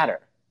fights that matter.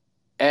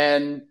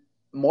 And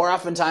more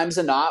oftentimes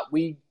than not,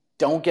 we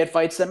don't get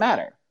fights that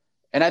matter.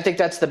 And I think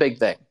that's the big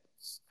thing.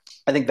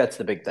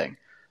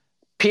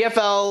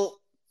 PFL,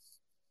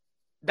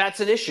 that's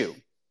an issue.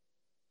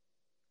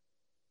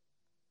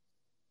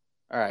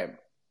 All right.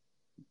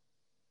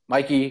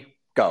 Mikey,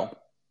 go.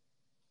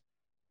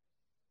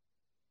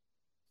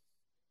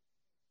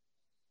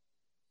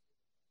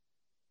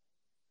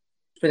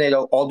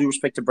 Pinedo, all due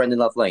respect to Brendan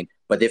Lovelane,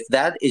 but if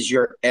that is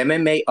your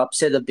MMA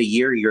upset of the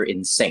year, you're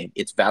insane.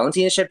 It's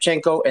Valentina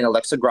Shevchenko and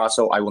Alexa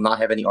Grasso. I will not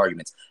have any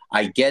arguments.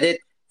 I get it.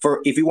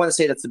 If you want to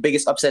say that's the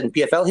biggest upset in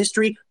PFL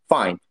history,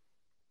 fine.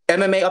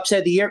 MMA upset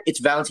of the year,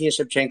 it's Valentina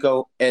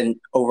Shevchenko and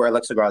over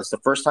Alexa Grasso. It's the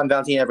first time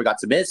Valentina ever got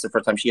submitted. It's the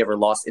first time she ever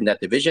lost in that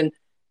division.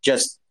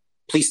 Just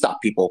please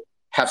stop, people.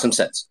 Have some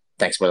sense.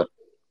 Thanks, brother.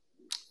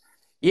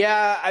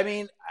 Yeah, I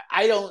mean,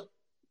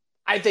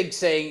 I think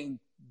saying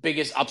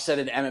biggest upset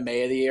in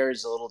MMA of the year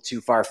is a little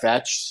too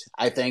far-fetched.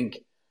 I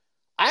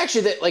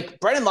actually think like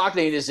Brendan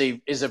Loughnane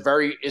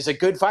is a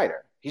good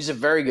fighter. He's a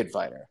very good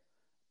fighter.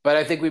 But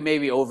I think we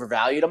maybe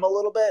overvalued him a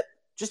little bit.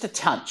 Just a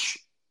touch.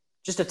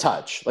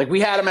 Like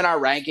we had him in our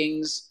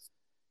rankings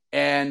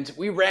and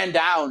we ran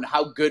down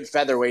how good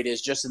featherweight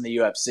is just in the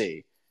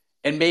UFC.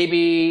 And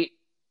maybe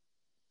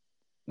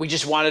we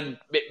just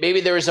maybe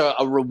there was a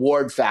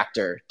reward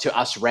factor to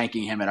us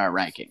ranking him in our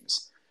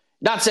rankings.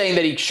 Not saying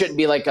that he shouldn't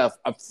be like a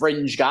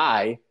fringe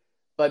guy,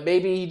 but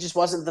maybe he just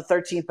wasn't the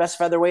 13th best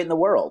featherweight in the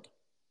world.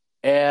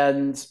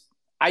 And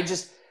I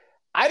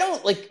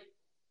don't like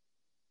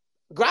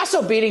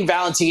Grasso beating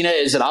Valentina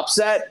is an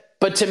upset,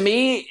 but to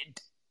me,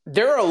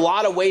 there are a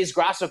lot of ways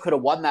Grasso could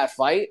have won that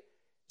fight.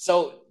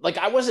 So, like,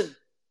 I wasn't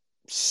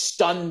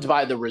stunned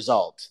by the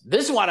result.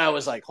 This one, I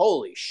was like,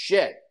 holy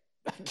shit.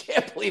 I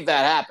can't believe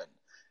that happened.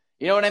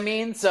 You know what I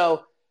mean?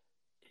 So,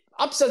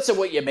 upsets are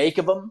what you make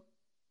of them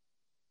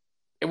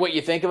and what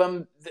you think of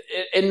them.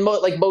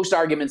 Like most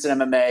arguments in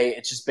MMA,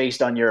 it's just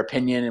based on your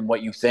opinion and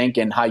what you think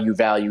and how you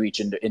value each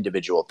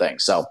individual thing.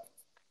 So,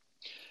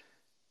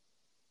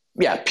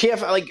 yeah,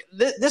 PFL, like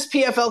this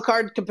PFL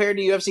card compared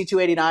to UFC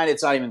 289,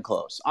 it's not even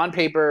close. On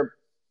paper,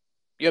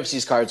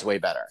 UFC's card's way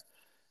better.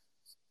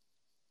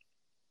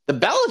 The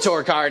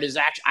Bellator card is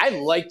actually, I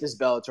like this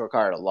Bellator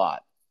card a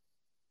lot.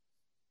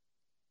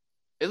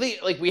 At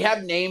least, like, we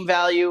have name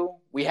value,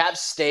 we have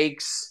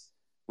stakes,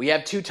 we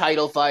have 2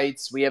 title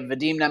fights, we have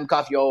Vadim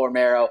Nemkov, Yoel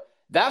Romero.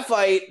 That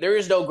fight, there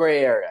is no gray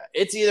area.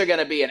 It's either going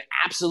to be an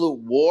absolute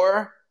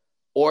war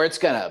or it's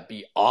going to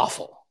be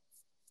awful.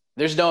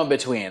 There's no in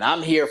between.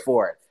 I'm here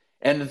for it.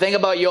 And the thing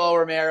about Yoel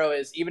Romero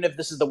is, even if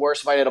this is the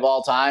worst fight of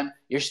all time,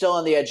 you're still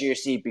on the edge of your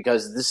seat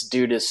because this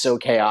dude is so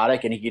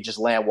chaotic and he could just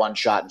land one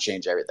shot and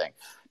change everything.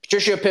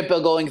 Patricia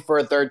Pitbull going for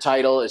a 3rd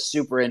title is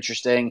super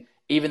interesting,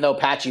 even though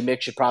Patchy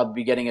Mick should probably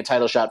be getting a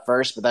title shot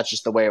first, but that's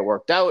just the way it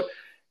worked out.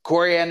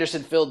 Corey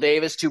Anderson, Phil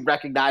Davis, 2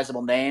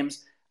 recognizable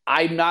names.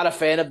 I'm not a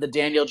fan of the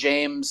Daniel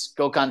James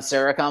Gokhan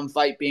Sarakam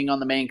fight being on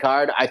the main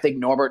card. I think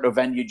Norbert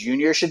Novenue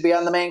Jr. should be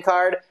on the main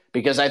card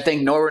because I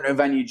think Norbert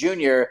Novenue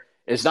Jr.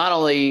 is not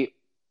only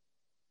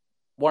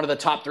one of the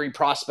top 3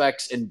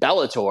 prospects in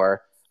Bellator,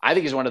 I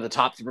think he's one of the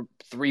top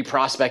 3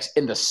 prospects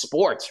in the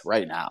sport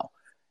right now.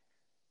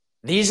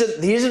 These are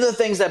the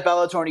things that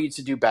Bellator needs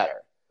to do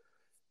better.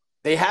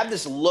 They have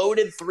this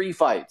loaded 3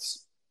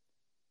 fights,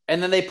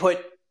 and then they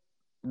put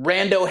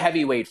rando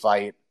heavyweight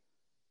fight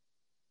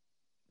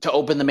to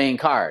open the main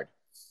card.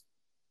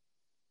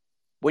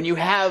 When you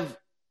have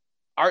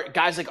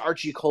guys like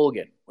Archie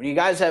Colgan, when you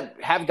guys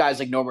have guys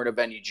like Norbert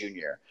Novenue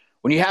Jr.,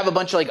 when you have a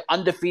bunch of like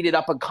undefeated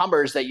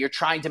up-and-comers that you're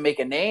trying to make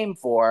a name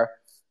for,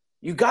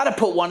 you got to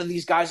put one of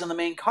these guys on the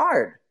main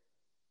card.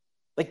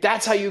 Like,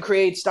 that's how you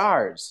create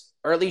stars,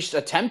 or at least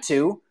attempt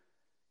to.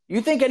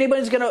 You think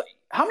anybody's going to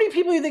 – how many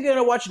people do you think are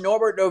going to watch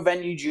Norbert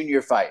Novenue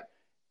Jr. fight?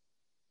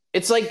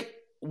 It's like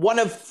one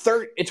of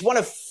 14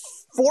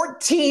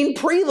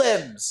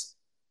 prelims.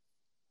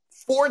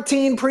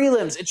 14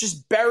 prelims. It's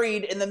just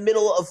buried in the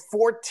middle of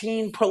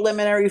 14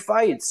 preliminary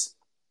fights.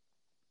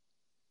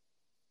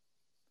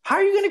 How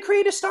are you going to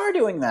create a star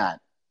doing that?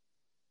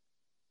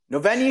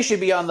 Novenue should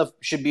be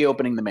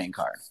opening the main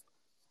card.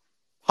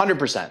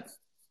 100%.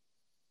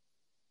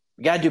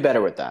 We got to do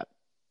better with that.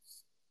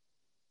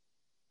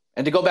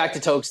 And to go back to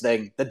Toke's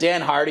thing, the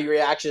Dan Hardy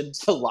reaction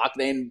to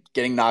Loughnane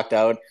getting knocked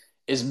out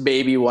is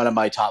maybe one of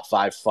my top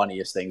 5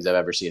 funniest things I've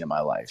ever seen in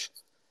my life.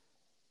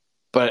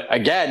 But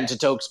again, to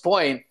Toke's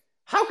point,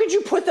 how could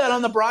you put that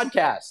on the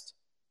broadcast?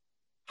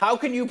 How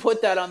can you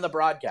put that on the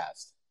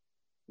broadcast?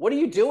 What are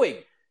you doing?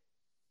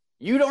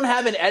 You don't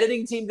have an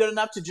editing team good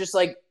enough to just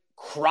like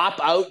crop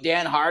out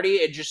Dan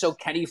Hardy and just show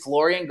Kenny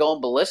Florian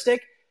going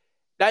ballistic?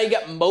 Now you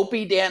got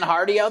mopey Dan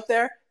Hardy out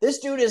there. This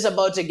dude is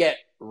about to get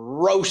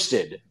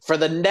roasted for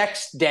the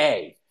next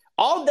day.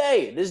 All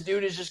day, this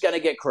dude is just going to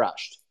get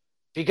crushed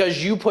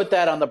because you put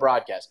that on the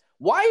broadcast.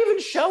 Why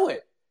even show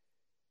it?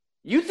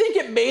 You think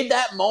it made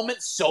that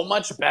moment so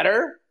much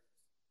better?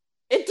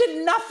 It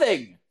did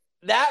nothing.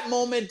 That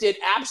moment did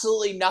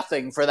absolutely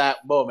nothing for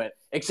that moment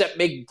except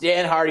make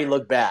Dan Hardy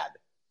look bad.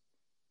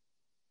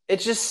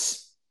 It's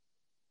just,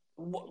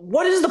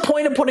 what is the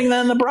point of putting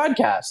that in the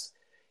broadcast?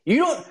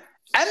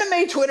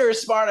 MMA Twitter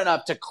is smart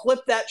enough to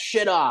clip that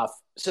shit off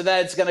so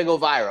that it's going to go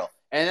viral.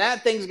 And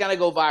that thing's going to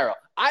go viral.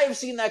 I have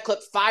seen that clip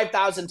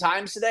 5,000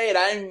 times today, and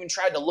I haven't even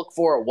tried to look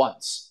for it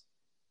once.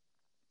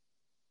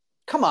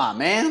 Come on,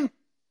 man.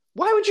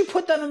 Why would you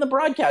put that on the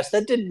broadcast?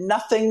 That did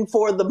nothing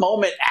for the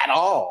moment at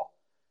all.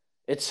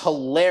 It's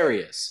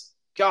hilarious.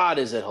 God,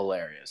 is it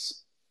hilarious.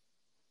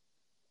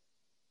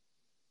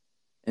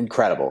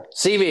 Incredible.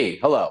 CV,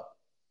 hello.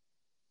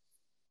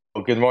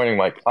 Oh, good morning,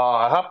 Mike.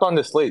 I hopped on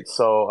this late,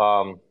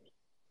 so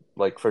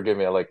forgive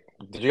me.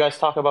 Did you guys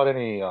talk about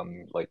any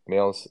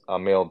male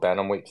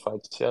bantamweight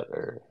fights yet,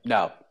 or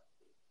no?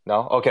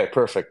 No. Okay,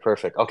 perfect.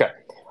 Okay,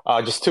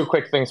 just 2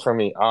 quick things for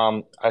me.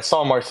 I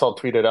saw Marcel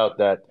tweeted out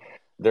that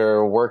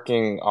they're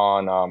working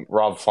on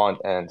Rob Font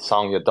and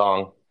Song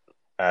Yadong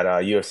at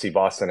UFC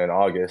Boston in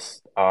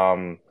August.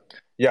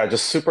 Yeah,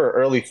 just super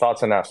early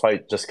thoughts on that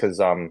fight, just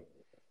because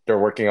they're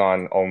working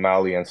on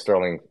O'Malley and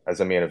Sterling as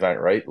a main event,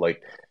 right?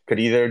 Like, could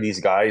either of these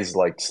guys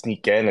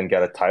sneak in and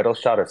get a title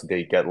shot if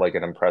they get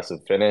an impressive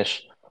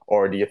finish,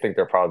 or do you think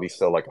they're probably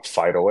still a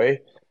fight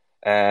away?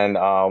 And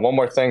one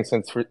more thing,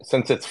 since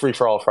it's Free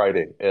for All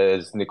Friday,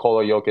 is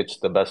Nikola Jokic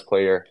the best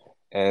player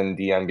in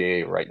the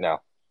NBA right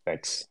now?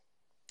 Thanks.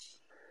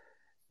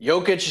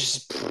 Jokic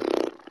is,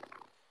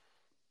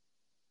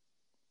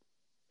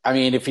 I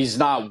mean, if he's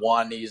not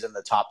one, he's in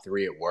the top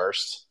 3 at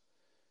worst.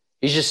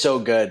 He's just so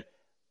good.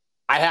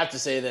 I have to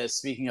say this,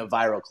 speaking of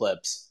viral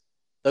clips,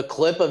 The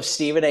clip of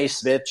Stephen A.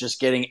 Smith just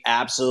getting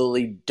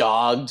absolutely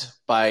dogged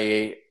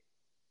by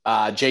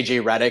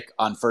JJ Redick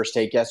on First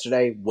Take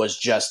yesterday was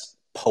just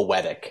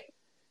poetic.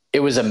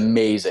 It was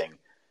amazing.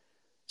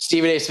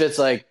 Stephen A. Smith's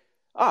like,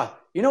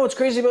 you know what's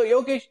crazy about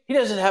Jokic? He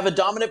doesn't have a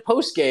dominant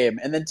post game.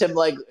 And then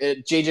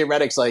JJ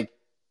Redick's like,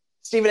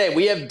 Stephen A.,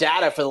 we have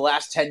data for the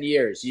last 10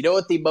 years. You know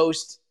what the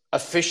most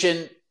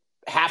efficient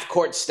half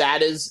court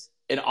stat is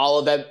in all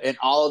of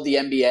the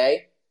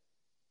NBA?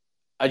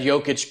 A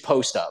Jokic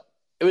post up.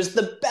 It was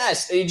the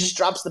best. And he just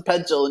drops the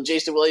pencil, and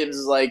Jason Williams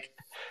is like,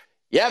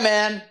 yeah,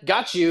 man,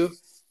 got you.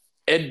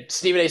 And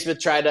Stephen A.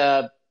 Smith tried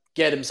to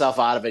get himself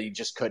out of it. He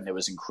just couldn't. It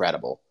was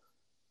incredible.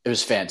 It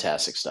was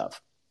fantastic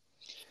stuff.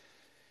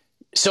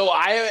 So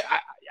I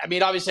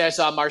mean, obviously I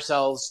saw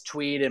Marcel's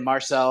tweet, and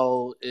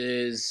Marcel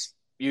is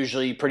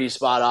usually pretty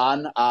spot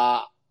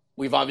on.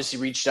 We've obviously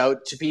reached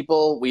out to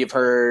people. We've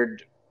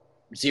heard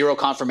zero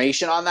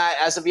confirmation on that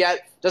as of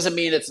yet. Doesn't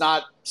mean it's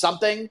not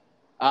something.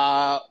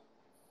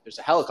 There's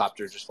a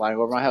helicopter just flying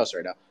over my house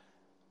right now.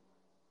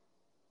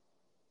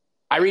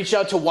 I reached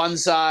out to one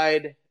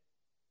side,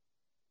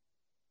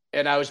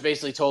 and I was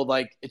basically told,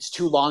 like, it's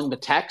too long to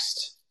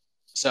text.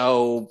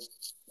 So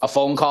a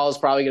phone call is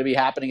probably going to be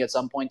happening at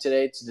some point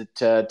today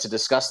to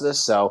discuss this.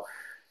 So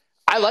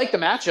I like the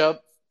matchup.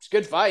 It's a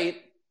good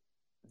fight.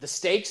 The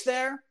stakes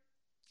there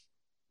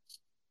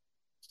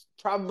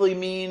probably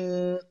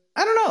mean,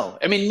 I don't know.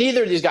 I mean,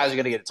 neither of these guys are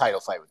going to get a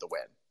title fight with the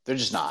win. They're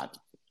just not.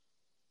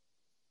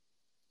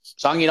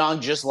 Song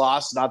Yadong just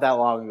lost not that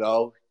long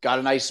ago. Got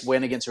a nice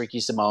win against Ricky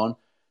Simone.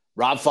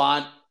 Rob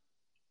Font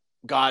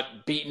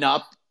got beaten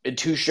up in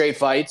 2 straight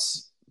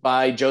fights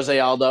by Jose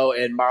Aldo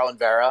and Marlon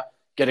Vera.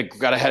 Had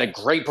a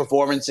great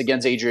performance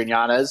against Adrian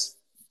Yanez.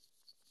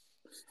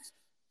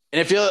 And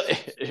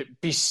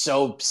it'd be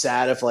so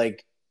sad if,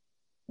 like,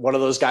 one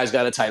of those guys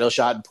got a title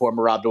shot and poor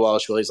Merab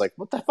Dvalishvili's like,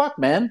 what the fuck,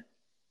 man?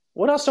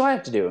 What else do I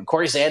have to do? And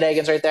Corey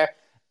Sandhagen's right there.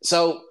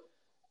 So,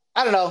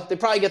 I don't know. They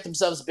probably get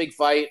themselves a big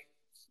fight.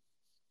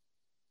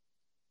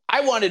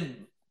 I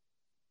wanted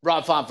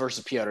Rob Font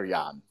versus Petr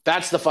Yan.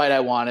 That's the fight I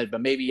wanted,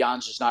 but maybe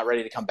Jan's just not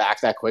ready to come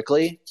back that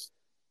quickly.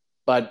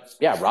 But,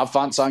 yeah, Rob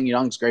Font, Song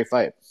Yadong's a great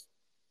fight.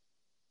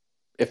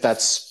 If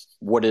that's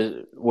what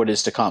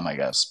is to come, I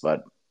guess.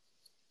 But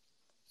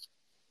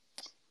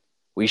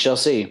we shall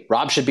see.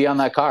 Rob should be on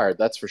that card,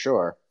 that's for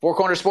sure. Four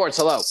Corner Sports,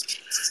 hello.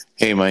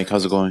 Hey, Mike,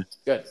 how's it going?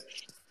 Good.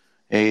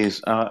 Hey,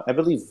 I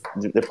believe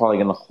they're probably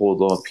going to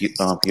hold off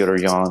Petr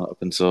Yan up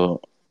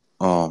until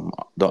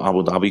the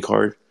Abu Dhabi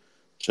card,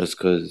 just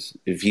because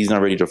if he's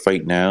not ready to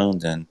fight now,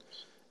 then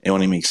it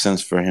only makes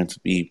sense for him to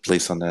be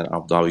placed on that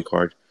Abu Dhabi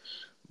card.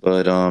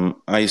 But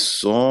I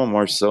saw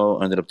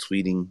Marcel ended up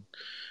tweeting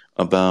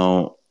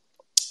about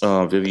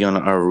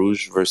Viviana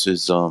Araújo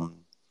versus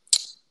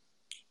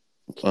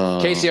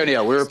Casey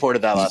O'Neill. We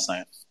reported that last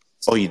night.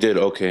 Oh, you did?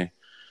 Okay.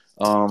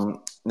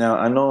 Now,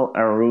 I know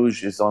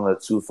Araújo is on a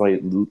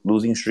 2-fight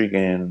losing streak,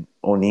 and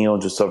O'Neill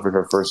just suffered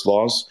her first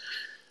loss.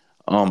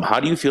 How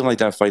do you feel like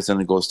that fight's going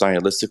to go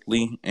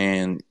stylistically?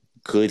 And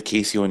could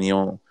Casey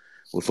O'Neill,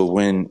 with a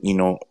win,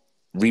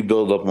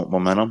 rebuild up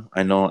momentum?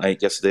 I know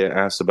yesterday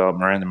I asked about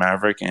Miranda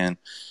Maverick, and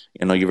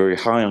you're very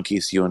high on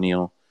Casey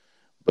O'Neill,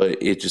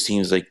 but it just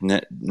seems like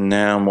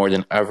now more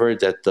than ever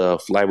that the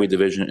flyweight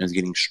division is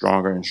getting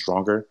stronger and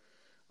stronger.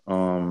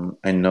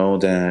 I know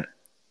that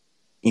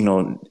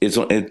it's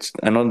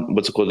I know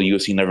what's it called, the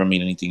UFC never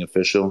made anything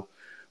official,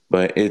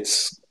 but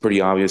it's pretty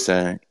obvious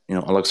that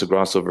Alexa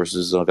Grasso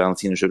versus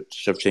Valentina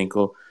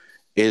Shevchenko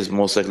is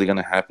most likely going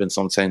to happen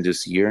sometime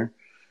this year.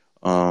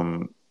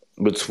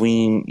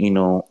 Between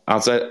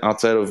outside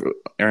of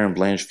Erin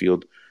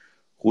Blanchfield,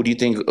 who do you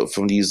think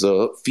from these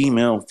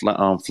female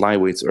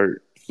flyweights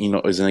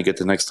is going to get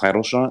the next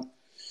title shot?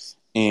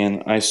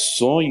 And I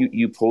saw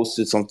you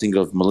posted something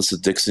of Melissa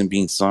Dixon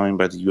being signed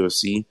by the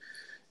UFC.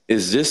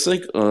 Is this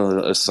like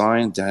a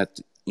sign that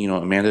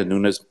Amanda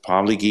Nunes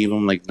probably gave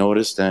him like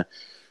notice that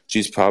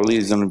she's probably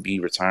going to be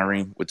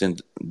retiring within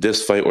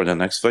this fight or the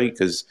next fight?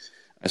 Because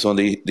I saw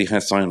they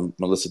had signed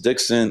Melissa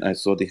Dixon. I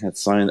saw they had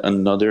signed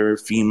another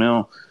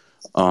female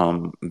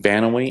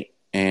bantamweight,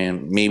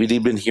 and maybe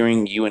they've been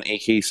hearing you and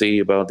AK say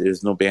about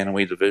there's no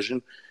bantamweight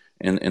division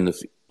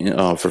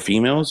for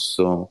females.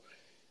 So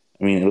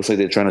I mean, it looks like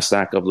they're trying to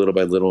stack up little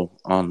by little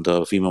on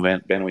the female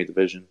bantamweight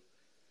division.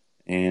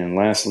 And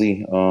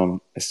lastly,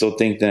 I still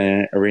think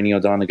that Irene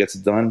Aldana gets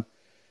it done.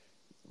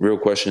 Real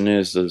question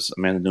is, does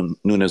Amanda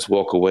Nunes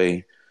walk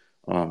away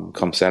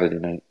come Saturday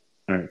night?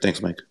 All right,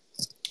 thanks, Mike.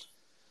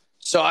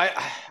 So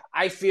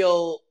I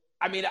feel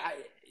like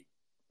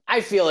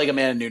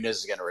Amanda Nunes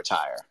is going to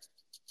retire.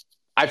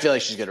 I feel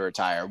like she's going to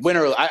retire.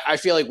 I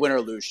feel like win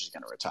or lose, she's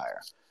going to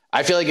retire.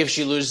 I feel like if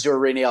she loses to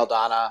Irene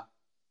Aldana,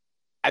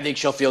 I think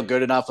she'll feel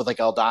good enough with like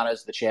Aldana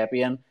as the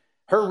champion.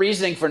 Her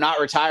reasoning for not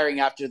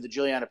retiring after the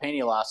Juliana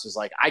Pena loss was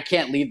like, I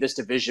can't leave this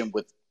division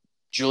with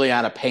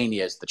Juliana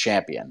Pena as the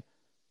champion.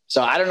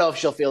 So I don't know if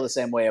she'll feel the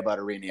same way about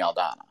Irene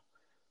Aldana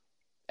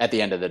at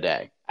the end of the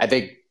day. I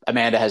think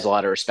Amanda has a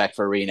lot of respect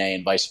for Irene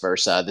and vice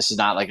versa. This is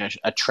not like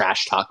a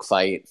trash talk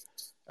fight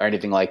or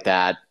anything like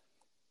that.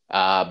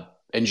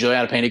 And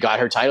Juliana Pena got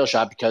her title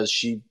shot because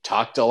she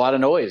talked a lot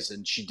of noise,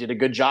 and she did a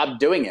good job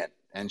doing it.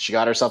 And she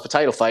got herself a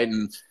title fight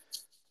and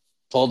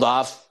pulled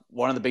off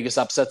one of the biggest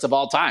upsets of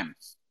all time.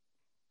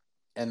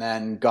 And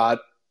then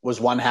was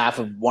one half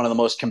of one of the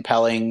most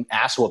compelling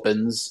ass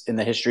whoopings in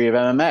the history of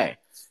MMA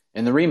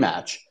in the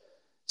rematch.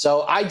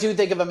 So I do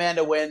think if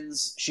Amanda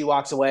wins, she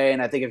walks away.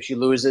 And I think if she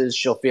loses,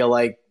 she'll feel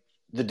like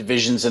the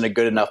division's in a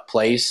good enough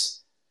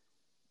place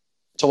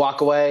to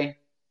walk away.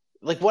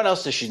 Like, what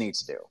else does she need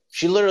to do?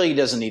 She literally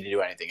doesn't need to do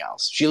anything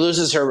else. She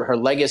loses, her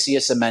legacy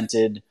is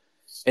cemented.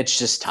 It's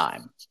just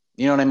time.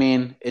 You know what I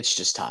mean? It's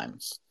just time.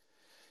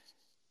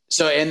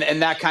 So,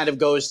 and that kind of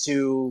goes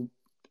to,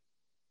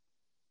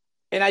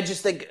 and I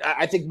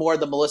think more of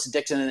the Melissa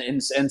Dixon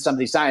and some of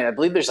these signed. I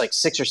believe there's like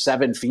 6 or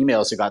 7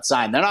 females who got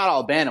signed. They're not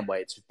all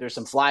bantamweights. There's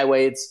some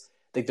flyweights.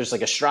 I think there's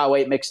like a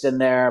strawweight mixed in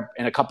there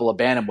and a couple of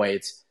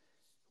bantamweights.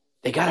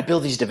 They got to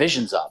build these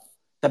divisions up.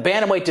 The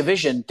bantamweight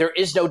division, there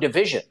is no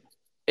division.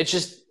 It's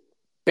just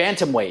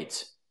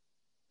bantamweight.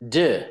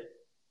 Duh.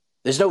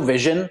 There's no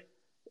vision.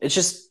 It's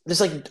just,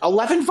 there's like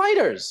 11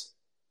 fighters.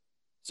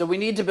 So we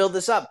need to build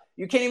this up.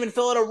 You can't even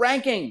fill out a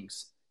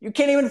rankings.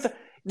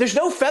 There's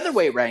no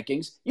featherweight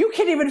rankings. You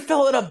can't even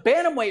fill out a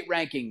bantamweight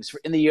rankings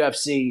in the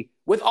UFC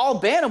with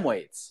all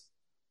bantamweights.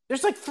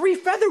 There's like 3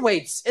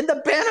 featherweights in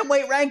the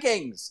bantamweight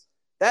rankings.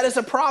 That is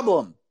a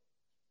problem.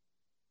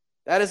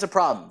 That is a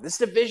problem. This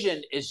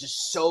division is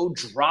just so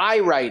dry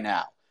right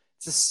now.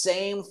 It's the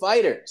same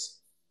fighters.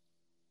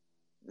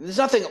 There's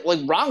nothing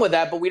like wrong with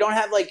that, but we don't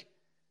have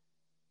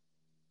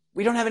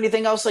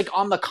anything else like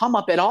on the come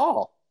up at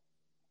all.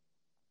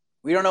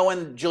 We don't know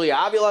when Julia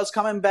Avila's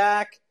coming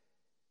back.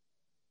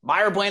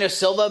 Mayra Bueno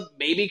Silva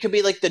maybe could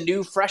be like the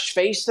new fresh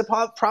face to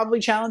probably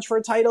challenge for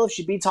a title if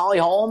she beats Holly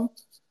Holm.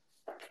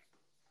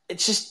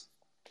 It's just,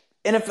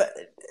 and if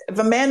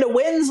Amanda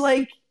wins,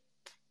 like,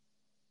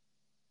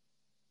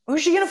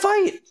 who's she gonna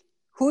fight?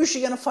 Who is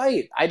she gonna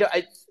fight?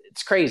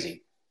 It's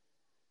crazy.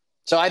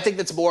 So I think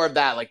that's more of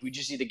that. Like, we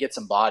just need to get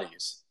some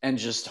bodies and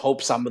just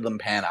hope some of them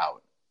pan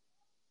out.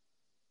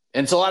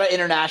 And it's a lot of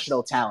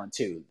international talent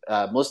too.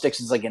 Melissa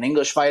Dixon's like an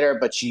English fighter,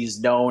 but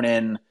she's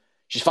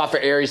fought for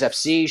Aries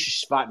FC.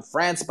 She's fought in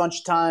France a bunch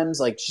of times.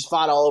 Like, she's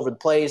fought all over the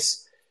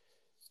place.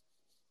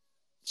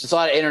 It's just a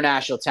lot of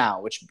international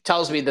talent, which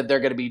tells me that they're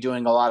going to be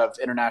doing a lot of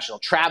international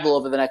travel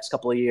over the next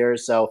couple of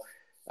years. So,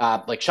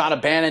 like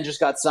Shauna Bannon just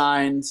got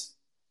signed.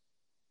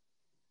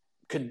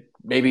 Could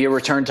maybe a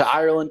return to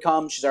Ireland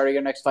come. She's already got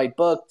her next fight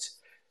booked,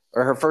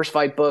 or her first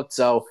fight booked.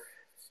 So,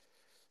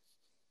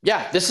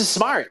 yeah, this is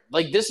smart.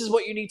 Like, this is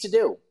what you need to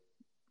do.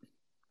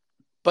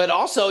 But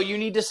also, you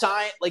need to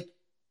sign, like,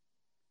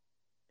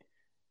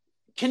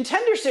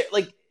 Contender Series.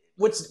 Like,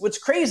 what's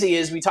crazy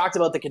is we talked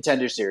about the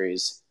Contender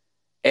Series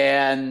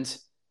and,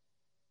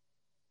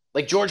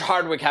 like, George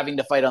Hardwick having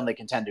to fight on the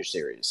Contender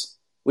Series,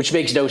 which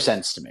makes no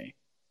sense to me.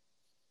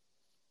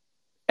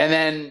 And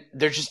then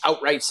they're just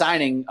outright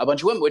signing a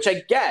bunch of women, which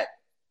I get.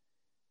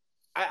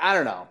 I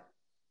don't know.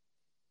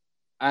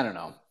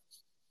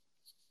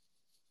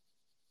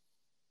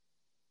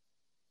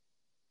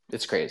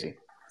 It's crazy.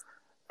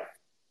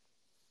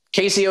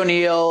 Casey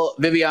O'Neill,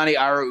 Viviane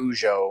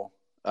Araújo,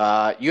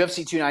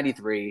 UFC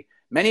 293.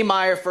 Manny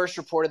Meyer first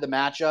reported the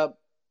matchup.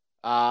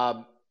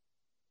 I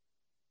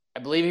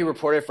believe he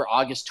reported for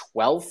August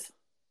 12th.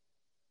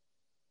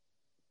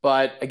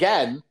 But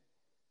again,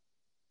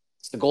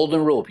 it's the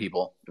golden rule,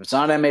 people. If it's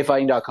not on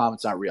MMAfighting.com,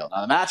 it's not real.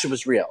 Now, the matchup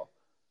was real.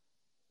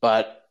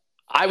 But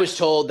I was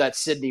told that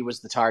Sydney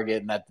was the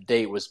target and that the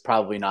date was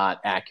probably not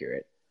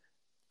accurate.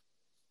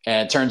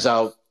 And it turns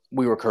out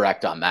we were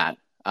correct on that.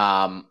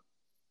 I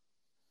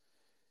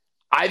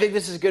think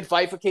this is a good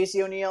fight for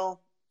Casey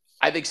O'Neill.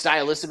 I think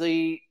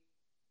stylistically,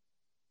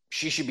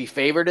 she should be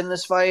favored in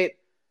this fight.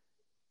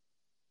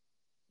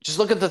 Just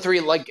look at the 3.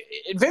 Like,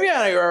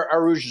 Viviane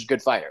Araújo is a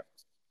good fighter.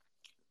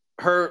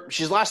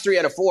 She's lost 3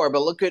 out of 4,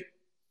 but look at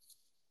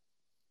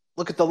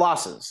the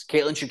losses.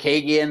 Caitlin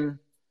Chukagian,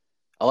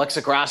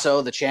 Alexa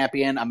Grasso, the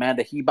champion,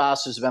 Amanda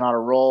Ribas, who's been on a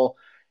roll.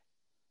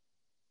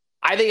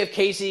 I think if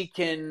Casey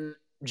can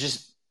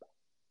just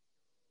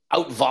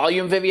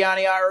out-volume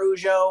Viviane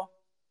Araújo,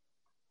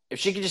 if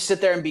she can just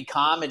sit there and be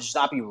calm and just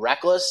not be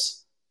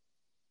reckless,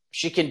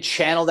 she can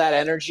channel that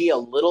energy a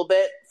little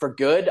bit for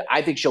good,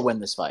 I think she'll win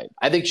this fight.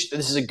 I think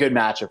this is a good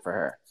matchup for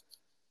her.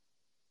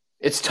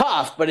 It's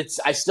tough, but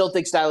I still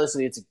think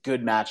stylistically it's a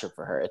good matchup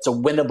for her. It's a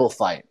winnable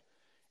fight.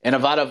 And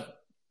out of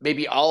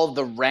maybe all of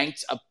the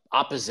ranked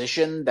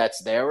opposition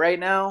that's there right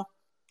now,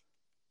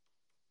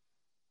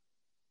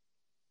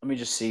 let me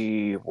just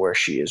see where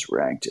she is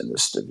ranked in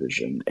this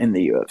division in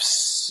the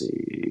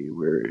UFC.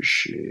 Where is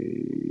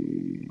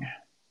she?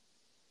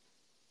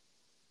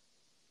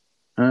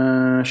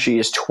 She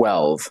is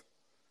 12.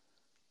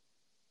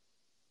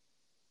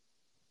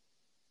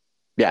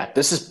 Yeah,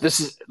 this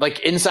is like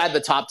inside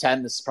the top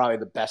 10. This is probably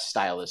the best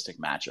stylistic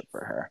matchup for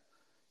her.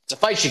 It's a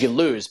fight she can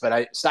lose,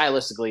 but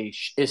stylistically,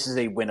 this is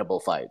a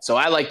winnable fight. So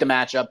I like the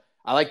matchup.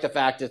 I like the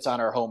fact it's on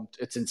her home.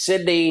 It's in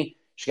Sydney.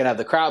 She's gonna have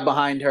the crowd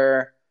behind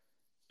her,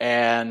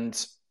 and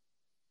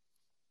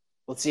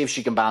Let's see if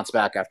she can bounce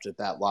back after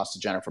that loss to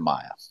Jennifer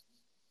Maia.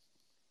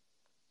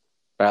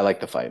 But I like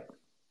the fight.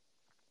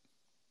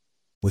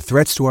 With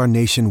threats to our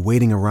nation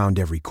waiting around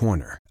every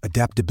corner,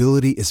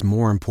 adaptability is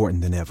more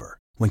important than ever.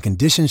 When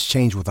conditions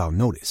change without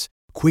notice,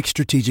 quick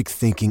strategic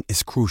thinking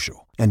is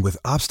crucial. And with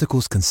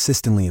obstacles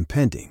consistently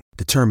impending,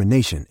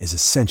 determination is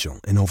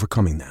essential in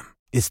overcoming them.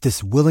 It's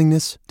this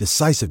willingness,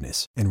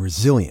 decisiveness, and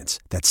resilience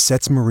that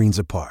sets Marines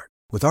apart.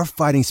 With our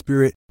fighting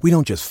spirit, we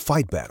don't just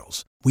fight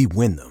battles, we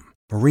win them.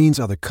 Marines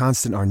are the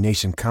constant our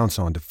nation counts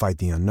on to fight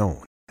the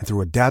unknown. And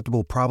through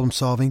adaptable problem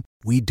solving,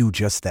 we do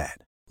just that.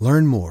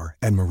 Learn more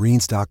at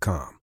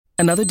marines.com.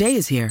 Another day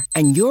is here,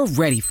 and you're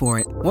ready for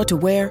it. What to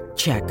wear?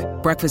 Check.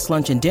 Breakfast,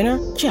 lunch, and dinner?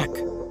 Check.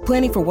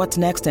 Planning for what's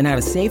next and how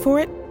to save for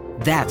it?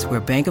 That's where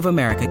Bank of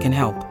America can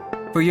help.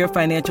 For your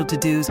financial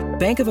to-dos,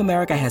 Bank of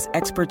America has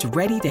experts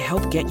ready to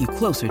help get you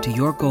closer to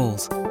your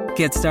goals.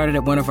 Get started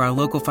at one of our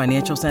local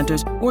financial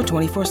centers or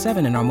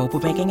 24/7 in our mobile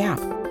banking app.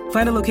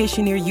 Find a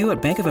location near you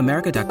at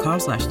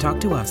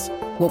bankofamerica.com/talktous.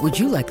 What would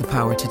you like the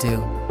power to do?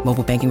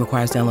 Mobile banking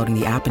requires downloading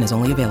the app and is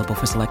only available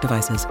for select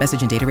devices. Message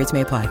and data rates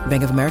may apply.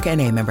 Bank of America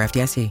N.A., member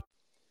FDIC.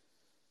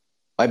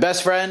 My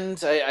best friend,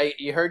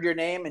 you heard your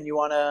name and you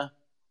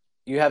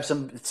have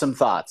some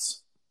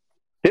thoughts.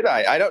 Did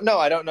I? I don't know.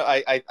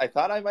 I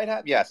thought I might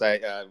have. Yes,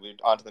 we're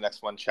on to the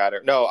next one,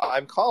 chatter. No,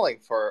 I'm calling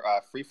for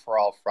Free for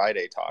All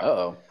Friday talk.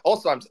 Uh-oh.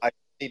 Also, I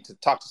need to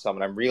talk to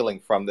someone. I'm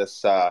reeling from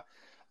this.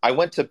 I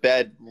went to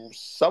bed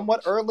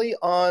somewhat early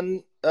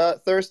on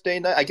Thursday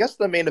night. I guess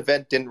the main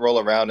event didn't roll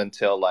around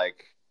until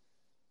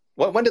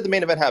when did the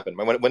main event happen?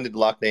 When did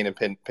Loughnane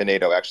and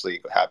Pinedo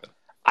actually happen?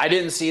 I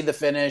didn't see the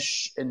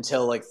finish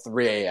until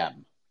 3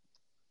 a.m.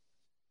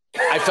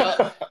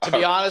 To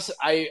be honest,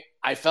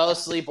 I fell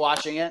asleep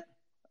watching it.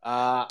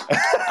 I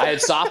had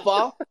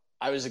softball.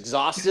 I was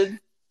exhausted.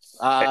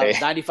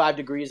 95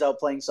 degrees out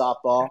playing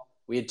softball.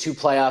 We had 2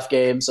 playoff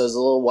games, so I was a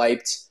little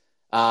wiped.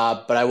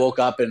 But I woke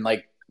up and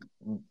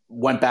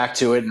went back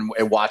to it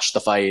and watched the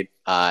fight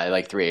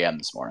at 3 a.m.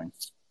 this morning.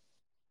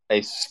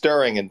 A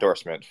stirring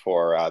endorsement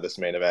for this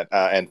main event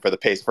and for the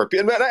pace for actually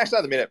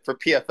not the main event, for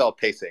PFL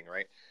pacing,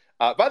 right?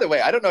 By the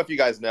way, I don't know if you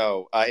guys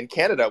know, in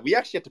Canada we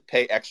actually have to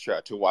pay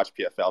extra to watch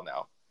PFL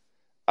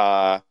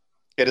now.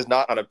 It is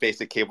not on a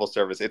basic cable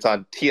service; it's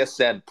on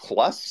TSN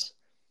Plus.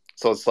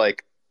 So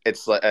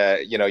it's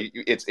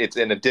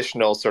an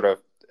additional sort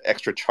of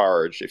extra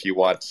charge if you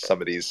want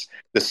some of this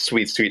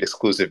sweet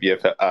exclusive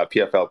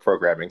PFL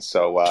programming.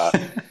 So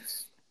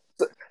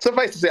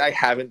suffice to say, I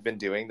haven't been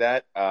doing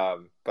that,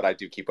 but I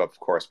do keep up, of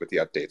course, with the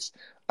updates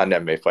on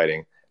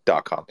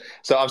MMAfighting.com.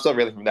 So I'm still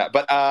reeling from that.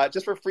 But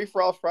just for Free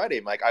for All Friday,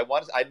 Mike, I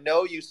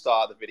know you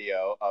saw the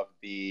video of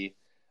the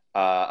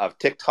of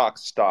TikTok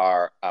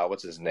star,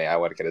 what's his name? I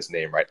want to get his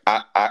name right.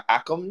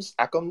 Akums,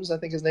 I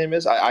think his name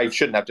is. I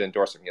shouldn't have to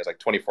endorse him. He has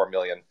 24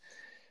 million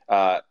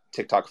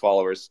TikTok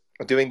followers.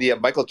 Doing the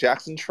Michael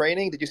Jackson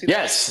training. Did you see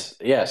that?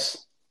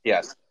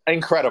 Yes.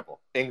 Incredible.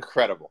 He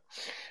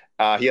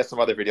has some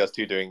other videos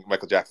too, doing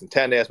Michael Jackson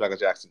tennis, Michael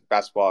Jackson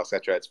basketball,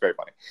 etc. It's very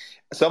funny.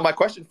 So my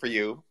question for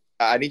you,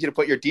 I need you to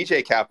put your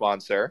DJ cap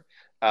on, sir.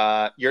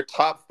 Your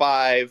top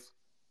five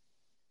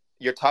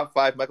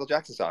Michael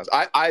Jackson songs.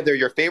 Either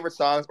your favorite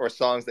songs or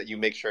songs that you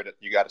make sure that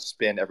you got to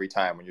spin every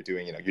time when you're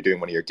doing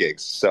one of your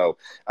gigs. So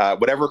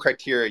whatever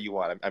criteria you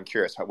want. I'm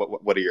curious.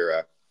 What are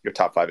your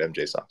top 5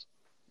 MJ songs?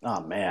 Oh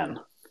man.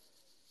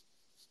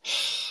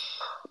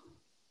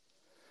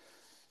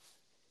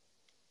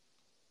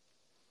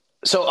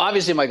 So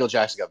obviously Michael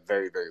Jackson got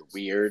very, very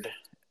weird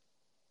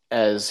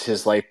as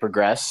his life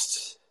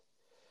progressed.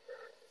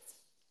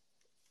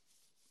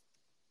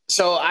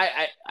 So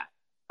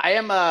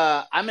I'm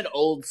an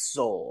old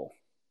soul.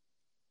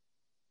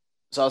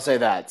 So I'll say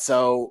that.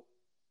 So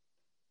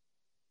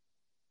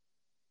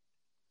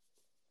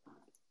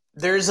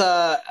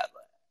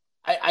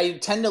I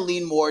tend to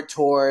lean more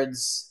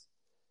towards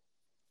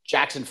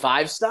Jackson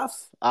 5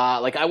 stuff.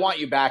 I Want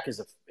You Back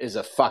is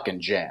a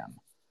fucking jam.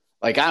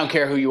 I don't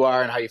care who you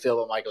are and how you feel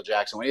about Michael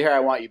Jackson. When you hear I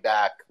Want You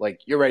Back,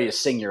 you're ready to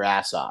sing your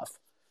ass off.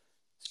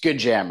 It's a good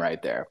jam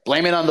right there.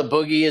 Blame It on the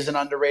Boogie is an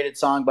underrated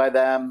song by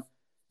them.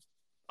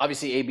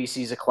 Obviously,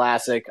 ABC is a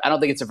classic. I don't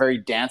think it's a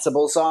very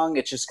danceable song.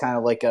 It's just kind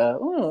of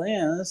oh,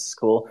 yeah, this is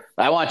cool.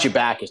 I Want You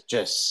Back, it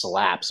just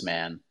slaps,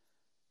 man.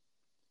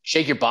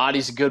 Shake Your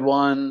Body's a good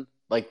one.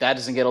 That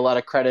doesn't get a lot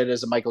of credit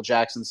as a Michael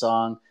Jackson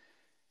song.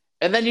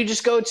 And then you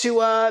just go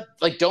to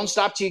Don't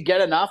Stop Till You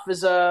Get Enough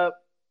is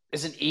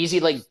an easy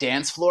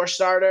dance floor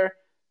starter.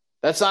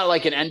 That's not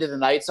an end of the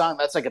night song.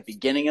 That's a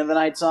beginning of the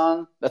night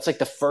song. That's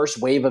the first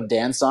wave of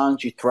dance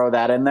songs. You throw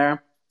that in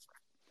there.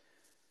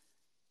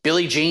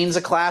 Billie Jean's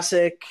a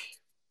classic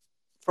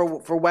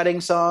for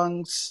wedding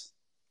songs.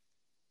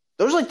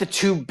 Those are the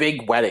 2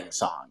 big wedding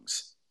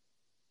songs.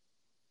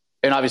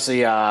 And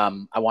obviously, I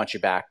Want You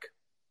Back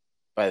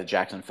by the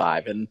Jackson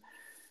 5. And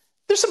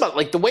there's some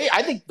the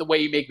way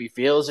You Make Me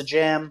Feel is a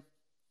jam.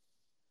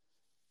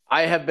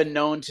 I have been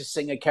known to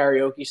sing a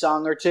karaoke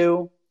song or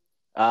two,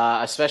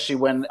 especially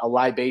when a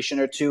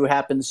libation or two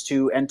happens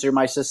to enter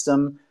my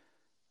system.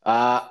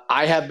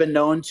 I have been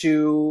known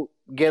to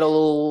get a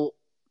little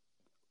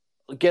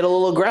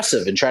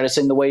aggressive and try to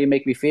sing The Way You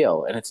Make Me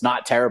Feel. And it's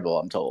not terrible,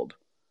 I'm told.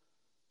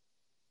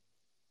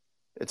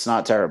 It's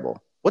not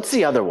terrible. What's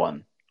the other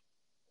one?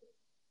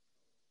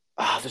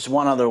 Oh, there's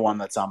one other one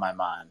that's on my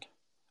mind.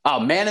 Oh,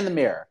 Man in the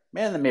Mirror.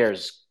 Man in the Mirror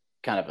is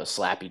kind of a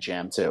slappy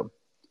jam too.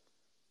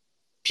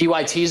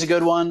 PYT is a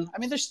good one. I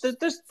mean, there's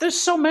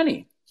so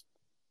many.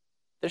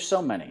 There's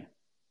so many.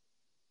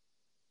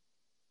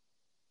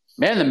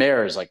 Man in the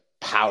Mirror is like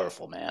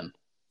powerful, man.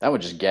 That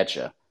would just get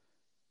you.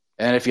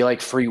 And if you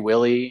like Free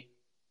Willy,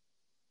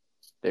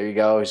 there you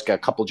go. He's got a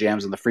couple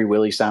jams on the Free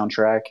Willy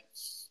soundtrack.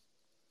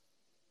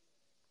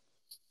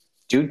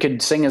 Dude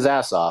could sing his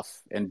ass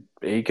off, and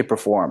he could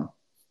perform.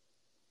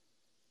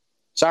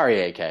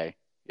 Sorry, AK.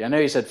 Yeah, I know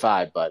you said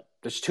 5, but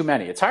there's too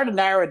many. It's hard to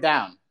narrow it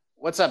down.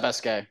 What's up,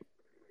 SK?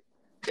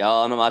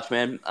 Yeah, not much,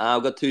 man.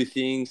 I've got 2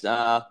 things.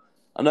 I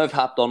know I've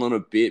hopped on a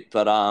bit,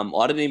 but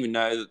I didn't even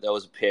know that there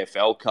was a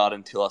PFL card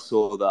until I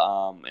saw the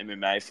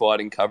MMA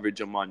fighting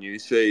coverage on my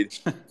newsfeed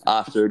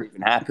after it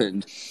even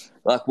happened.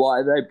 Like, why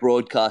are they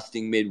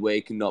broadcasting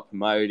midweek and not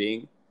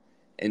promoting?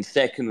 And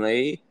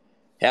secondly,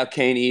 how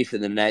keen are you for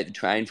the Nate the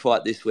Train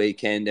fight this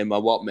weekend? And by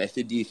what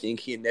method do you think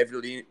he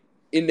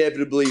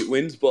inevitably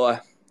wins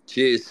by?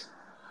 Cheers.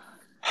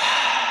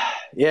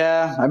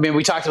 Yeah, I mean,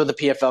 we talked about the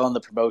PFL and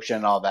the promotion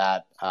and all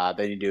that.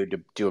 They need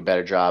to do a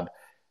better job.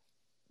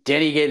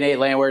 Danny Gate, Nate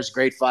Landwehr is a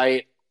great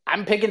fight.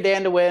 I'm picking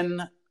Dan to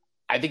win.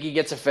 I think he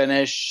gets a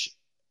finish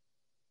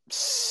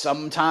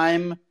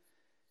sometime.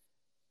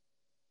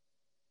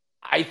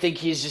 I think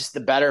he's just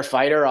the better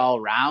fighter all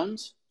around,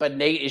 but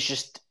Nate is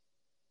just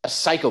a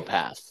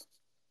psychopath.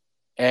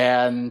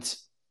 And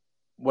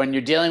when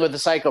you're dealing with a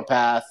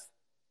psychopath,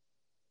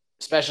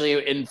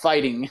 especially in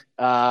fighting,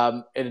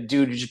 and a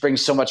dude who just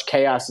brings so much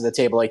chaos to the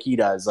table like he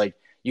does, like,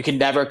 you can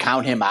never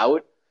count him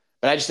out.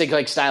 But I just think,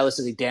 like,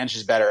 stylistically, Dan's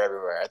just better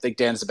everywhere. I think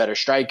Dan's a better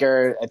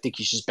striker. I think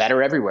he's just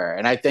better everywhere.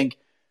 And I think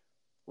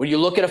when you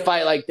look at a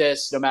fight like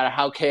this, no matter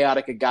how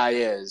chaotic a guy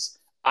is,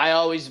 I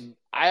always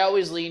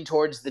lean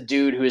towards the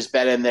dude who has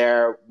been in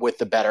there with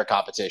the better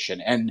competition.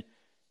 And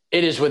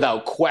it is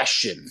without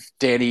question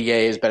Danny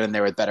Gay has been in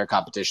there with better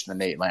competition than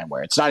Nate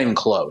Landwehr. It's not even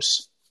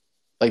close.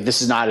 Like,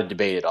 this is not a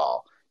debate at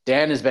all.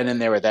 Dan has been in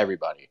there with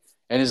everybody.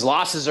 And his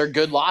losses are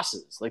good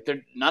losses. Like,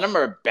 none of them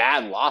are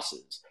bad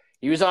losses.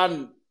 He was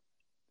on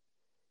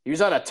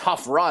a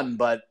tough run,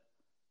 but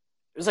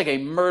it was like a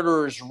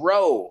murderer's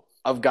row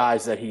of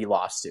guys that he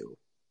lost to.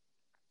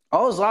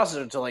 All his losses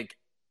are to, like,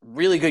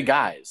 really good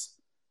guys.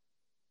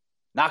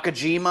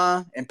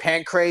 Nakajima and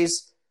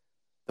Pancrase.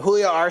 The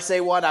Julio Arce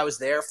one I was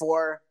there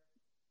for.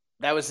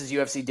 That was his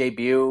UFC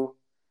debut.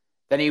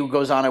 Then he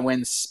goes on and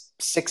wins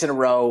 6 in a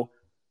row.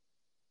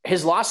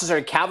 His losses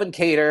are Calvin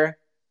Kattar,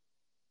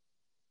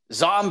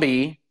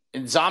 Zombie,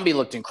 and Zombie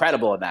looked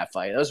incredible in that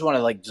fight. That was one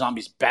of, like,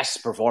 Zombie's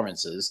best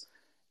performances.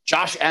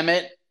 Josh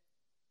Emmett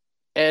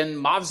and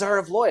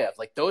Movsar Evloev.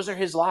 Like, those are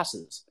his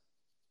losses.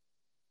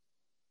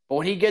 But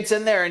when he gets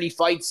in there and he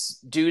fights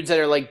dudes that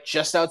are, like,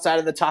 just outside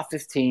of the top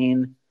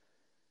 15,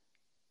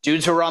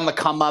 dudes who are on the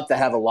come up that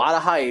have a lot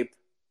of hype,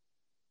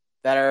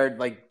 that are,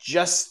 like,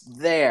 just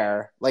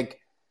there. Like,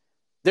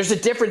 there's a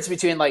difference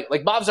between, like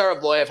Movsar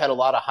Evloev had a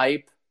lot of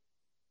hype,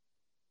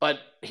 but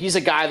he's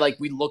a guy, like,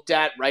 we looked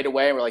at right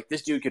away and we're like,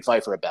 this dude could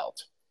fight for a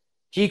belt.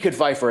 He could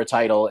fight for a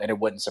title, and it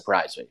wouldn't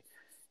surprise me.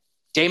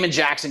 Damon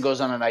Jackson goes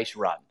on a nice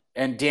run,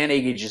 and Dan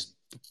Ige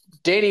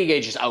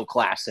just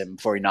outclassed him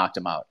before he knocked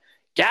him out.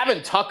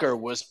 Gavin Tucker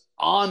was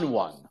on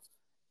one,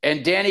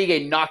 and Dan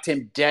Ige knocked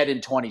him dead in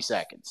 20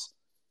 seconds.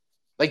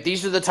 Like,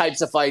 these are the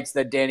types of fights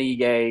that Dan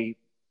Ige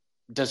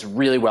does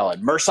really well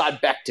in. Mirsad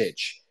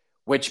Bektic,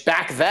 which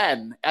back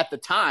then, at the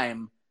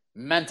time,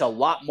 meant a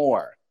lot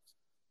more.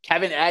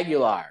 Kevin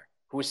Aguilar,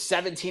 who was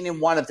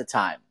 17-1 at the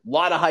time. A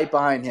lot of hype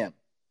behind him.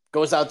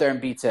 Goes out there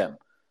and beats him.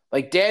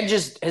 Like, Dan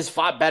just has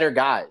fought better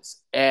guys.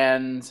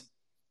 And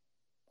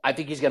I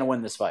think he's going to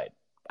win this fight.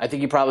 I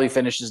think he probably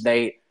finishes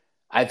Nate.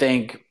 I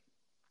think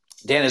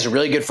Dan has a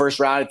really good first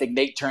round. I think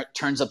Nate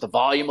turns up the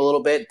volume a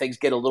little bit. Things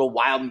get a little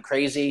wild and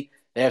crazy.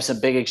 They have some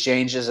big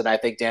exchanges, and I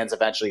think Dan's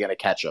eventually going to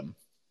catch him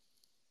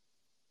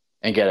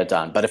and get it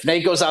done. But if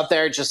Nate goes out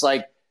there just,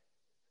 like,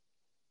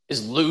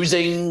 is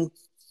losing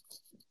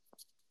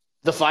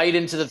the fight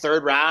into the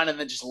third round and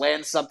then just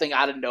lands something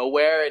out of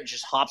nowhere and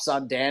just hops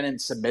on Dan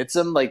and submits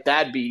him, like,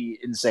 that'd be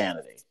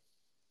insanity.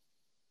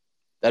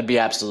 That'd be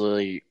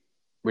absolutely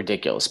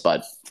ridiculous.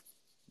 But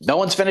no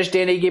one's finished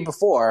Dan Ige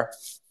before.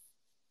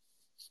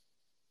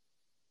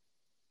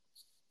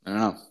 I don't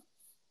know.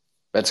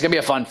 But it's going to be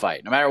a fun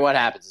fight. No matter what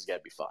happens, it's going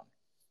to be fun.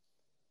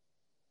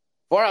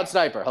 4-Out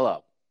Sniper,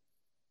 hello.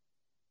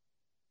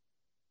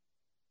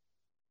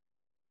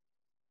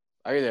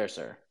 Are you there,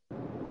 sir?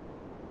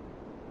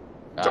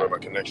 Sorry, my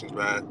connection's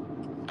bad.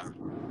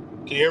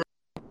 Can you hear me?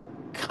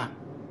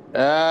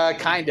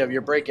 Kind of.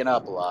 You're breaking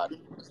up a lot.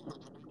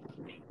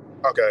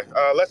 Okay.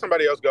 Let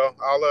somebody else go.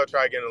 I'll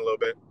try again in a little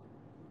bit.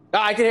 No,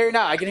 I can hear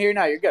you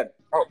now. You're good.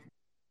 Oh.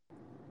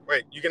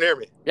 Wait, you can hear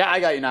me? Yeah, I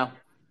got you now.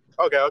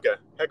 Okay.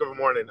 Heck of a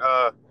morning.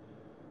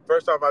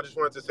 First off, I just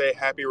wanted to say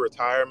happy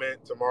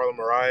retirement to Marlon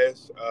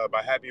Moraes.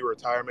 By happy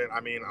retirement, I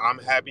mean I'm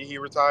happy he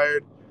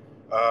retired.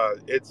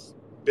 It's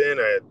been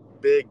a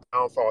big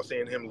downfall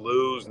seeing him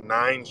lose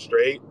 9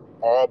 straight,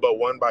 all but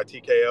one by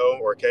TKO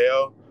or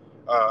KO.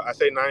 I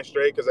say 9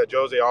 straight because that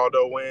Jose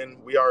Aldo win,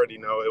 we already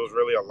know it was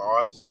really a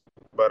loss.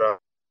 But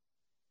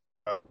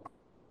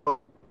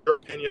your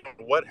opinion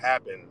on what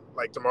happened,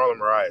 like to Marlon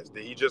Moraes?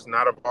 Did he just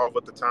not evolve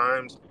with the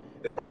times?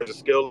 There's a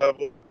skill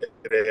level,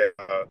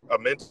 a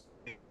mental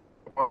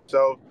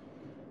himself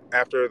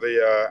after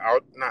the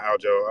not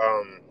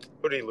Aljo.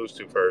 Who did he lose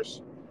to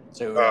first?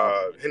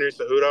 Henry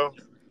Cejudo.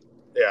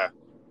 Yeah.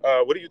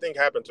 What do you think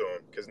happened to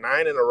him? Because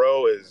 9 in a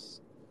row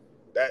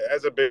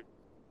that's a big.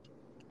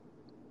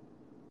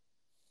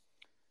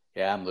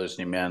 Yeah, I'm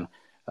listening, man.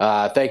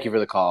 Thank you for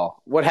the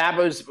call. What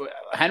happens?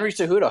 Henry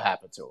Cejudo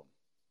happened to him.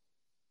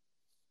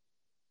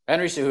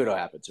 Henry Cejudo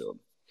happened to him.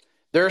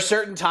 There are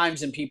certain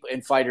times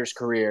in fighters'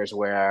 careers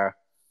where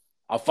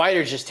a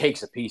fighter just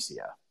takes a piece of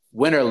you,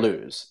 win or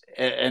lose,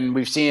 and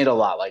we've seen it a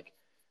lot. Like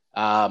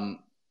the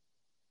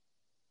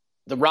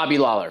Robbie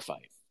Lawler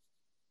fight,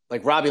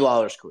 like Robbie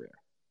Lawler's career,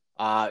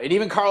 and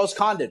even Carlos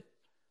Condit.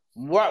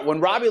 When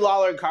Robbie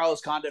Lawler and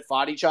Carlos Condit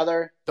fought each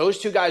other, those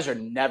two guys are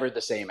never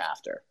the same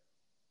after.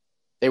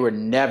 They were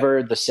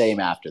never the same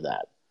after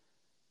that.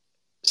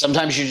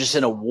 Sometimes you're just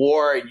in a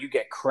war and you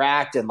get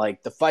cracked and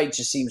like the fight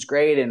just seems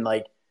great and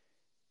like,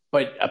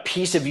 but a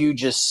piece of you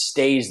just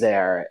stays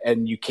there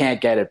and you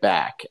can't get it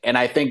back. And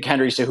I think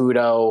Henry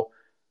Cejudo,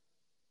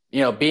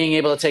 being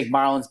able to take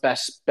Marlon's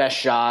best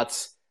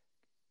shots,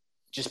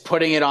 just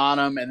putting it on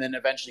him and then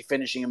eventually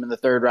finishing him in the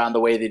third round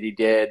the way that he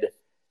did.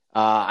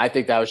 I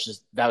think that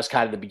was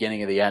kind of the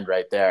beginning of the end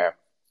right there.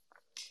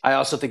 I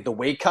also think the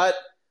weight cut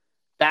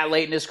that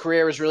late in his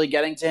career was really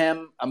getting to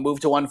him. A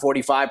move to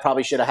 145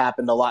 probably should have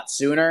happened a lot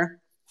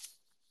sooner.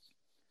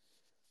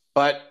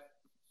 But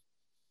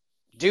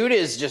dude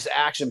is just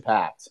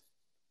action-packed.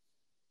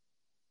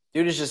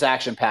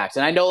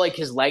 And I know like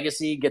his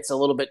legacy gets a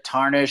little bit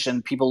tarnished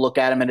and people look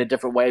at him in a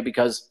different way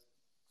because,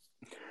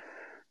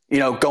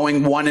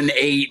 going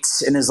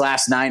 1-8 in his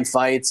last 9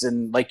 fights.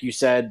 And like you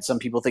said, some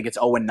people think it's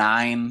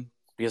 0-9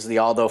 because of the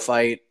Aldo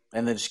fight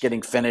and then just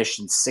getting finished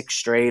in 6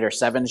 straight or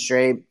 7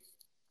 straight.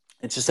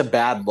 It's just a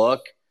bad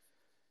look.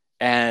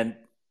 And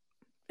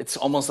it's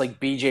almost like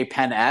BJ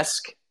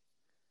Penn-esque.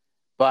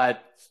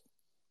 But,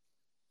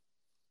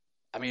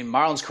 I mean,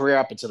 Marlon's career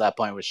up until that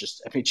point was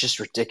just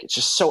ridiculous.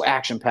 Just so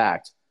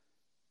action-packed.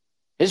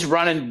 His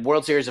run in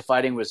World Series of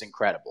Fighting was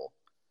incredible.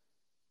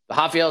 The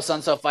Rafael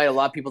Sunso fight, a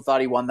lot of people thought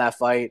he won that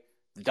fight.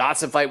 The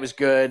Dotson fight was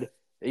good.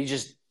 He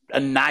just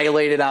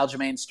annihilated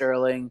Aljamain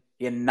Sterling.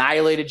 He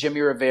annihilated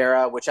Jimmy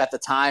Rivera, which at the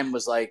time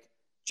was like,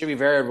 Jimmy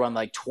Rivera had won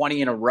like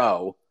 20 in a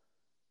row.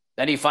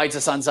 Then he fights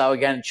Assunção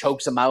again and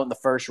chokes him out in the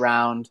first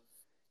round.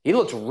 He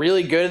looked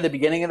really good in the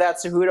beginning of that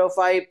Cejudo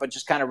fight, but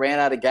just kind of ran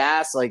out of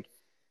gas. And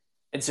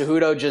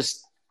Cejudo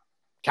just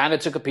kind of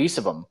took a piece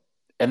of him.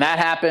 And that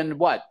happened,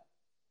 what?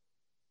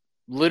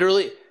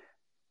 Literally,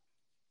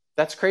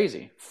 that's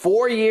crazy.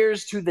 4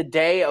 years to the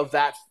day of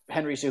that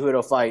Henry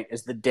Cejudo fight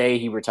is the day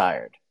he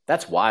retired.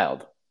 That's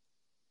wild.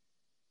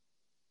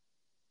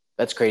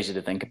 That's crazy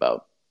to think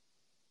about.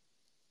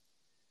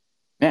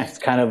 Yeah, it's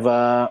kind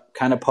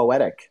of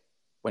poetic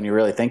when you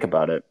really think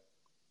about it.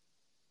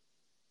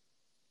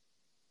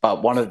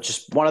 But one of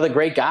the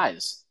great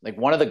guys. Like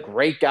one of the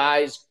great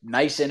guys,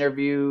 nice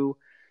interview.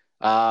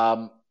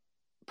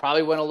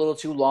 Probably went a little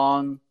too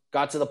long.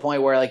 Got to the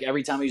point where like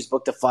every time he was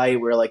booked a fight,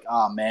 we were like,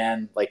 oh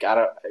man, like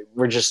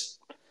we're just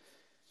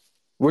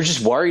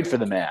worried for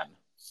the man.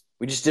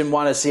 We just didn't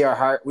want to see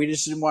we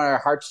just didn't want our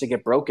hearts to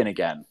get broken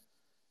again.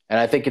 And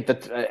I think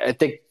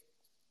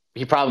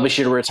he probably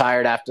should have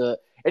retired after,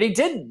 and he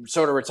did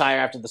sort of retire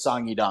after the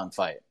Song Yadong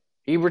fight.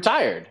 He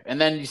retired,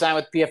 and then he signed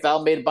with PFL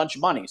and made a bunch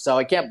of money. So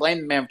I can't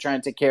blame the man for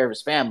trying to take care of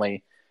his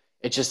family.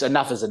 It's just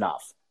enough is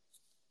enough.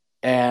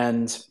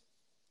 And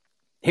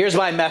here's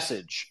my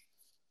message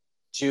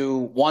to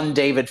one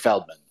David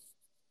Feldman.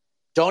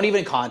 Don't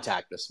even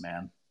contact this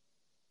man.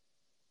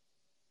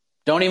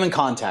 Don't even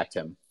contact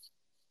him.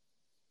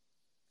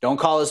 Don't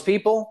call his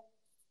people.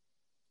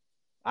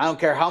 I don't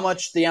care how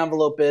much the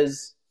envelope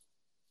is.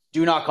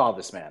 Do not call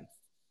this man.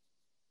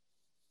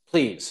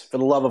 Please, for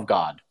the love of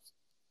God.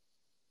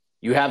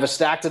 You have a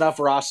stacked enough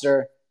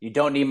roster. You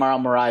don't need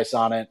Marlon Moraes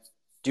on it.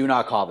 Do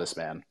not call this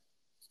man.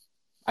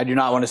 I do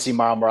not want to see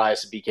Marlon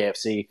Moraes at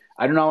BKFC.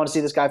 I do not want to see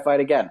this guy fight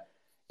again.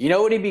 You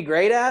know what he'd be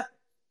great at?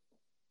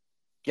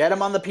 Get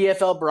him on the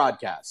PFL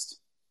broadcast.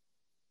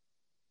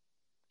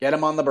 Get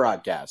him on the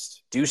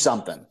broadcast. Do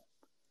something.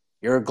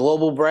 You're a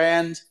global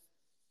brand.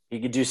 You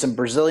could do some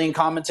Brazilian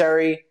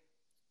commentary.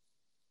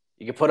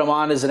 You could put him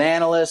on as an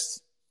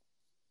analyst.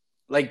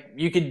 Like,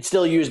 you could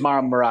still use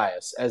Marlon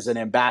Moraes as an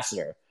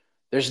ambassador.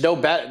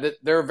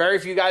 There are very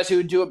few guys who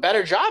would do a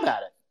better job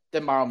at it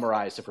than Marlon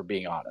Moraes, if we're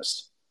being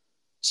honest.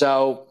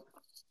 So,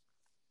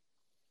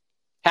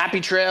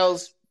 happy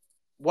trails.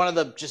 One of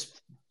the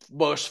just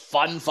most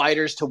fun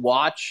fighters to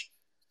watch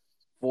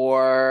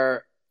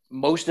for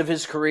most of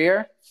his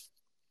career.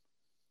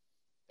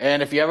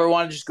 And if you ever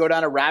want to just go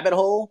down a rabbit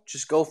hole,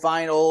 just go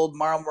find old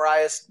Marlon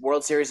Moraes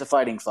World Series of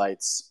Fighting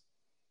fights,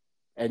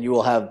 and you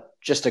will have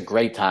just a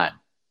great time.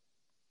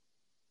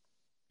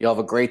 You'll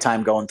have a great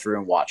time going through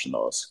and watching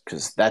those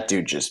because that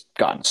dude just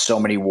got in so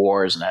many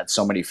wars and had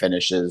so many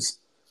finishes.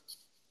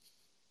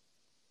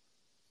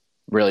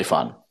 Really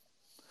fun.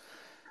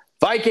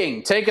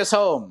 Viking, take us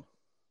home.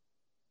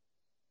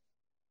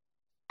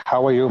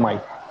 How are you,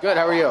 Mike? Good.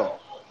 How are you?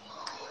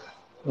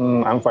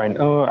 I'm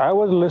fine. I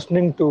was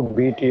listening to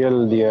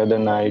BTL the other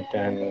night,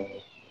 and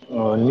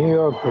New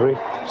York Rick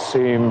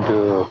seemed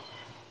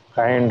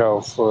kind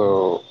of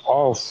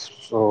off.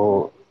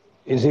 So,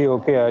 is he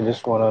okay? I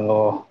just want to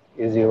know,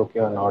 is he okay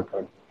or not?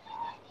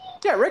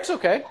 Yeah, Rick's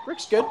okay.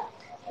 Rick's good.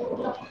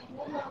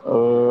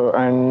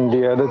 And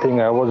the other thing,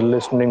 I was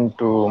listening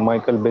to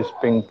Michael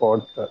Bisping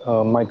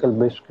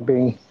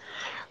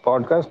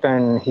podcast,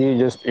 and he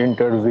just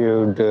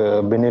interviewed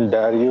Benil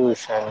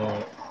Dariush,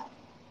 and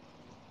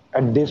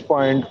at this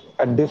point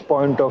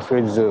of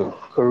his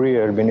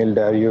career, Benil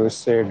Dariush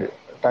said,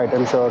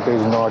 "Title shot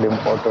is not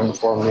important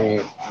for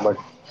me, but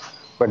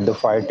the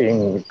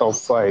fighting top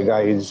five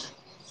guys."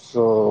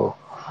 So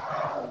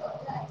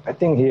I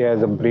think he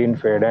has a brain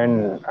fade,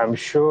 and I'm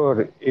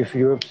sure if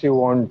UFC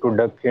want to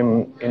duck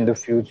him in the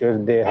future,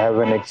 they have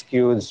an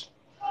excuse.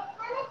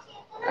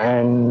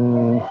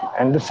 And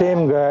the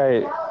same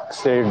guy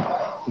said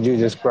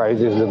Jesus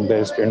Christ is the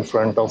best in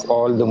front of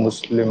all the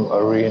Muslim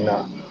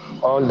arena,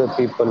 all the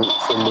people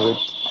filled with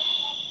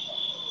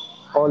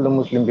all the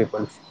Muslim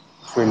people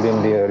filled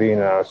in the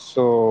arena.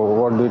 So,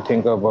 what do you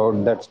think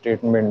about that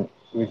statement,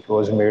 which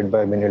was made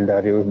by Benil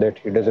Darius, that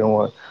he doesn't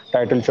want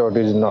title shot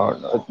is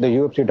not the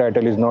UFC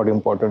title is not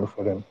important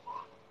for him?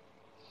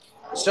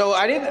 So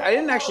I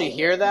didn't actually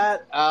hear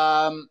that.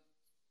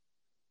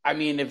 I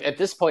mean, if at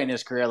this point in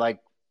his career, like,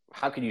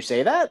 how can you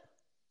say that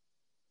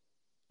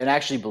and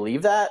actually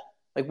believe that?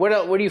 Like, what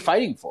are you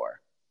fighting for?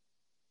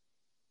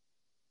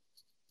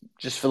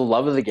 Just for the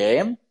love of the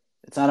game?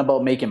 It's not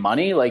about making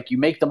money. Like, you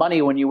make the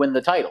money when you win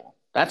the title.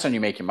 That's when you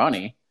make your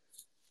money.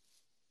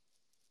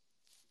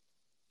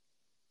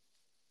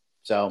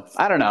 So,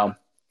 I don't know.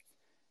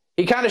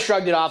 He kind of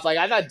shrugged it off. Like,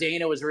 I thought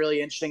Dana was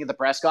really interesting at the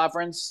press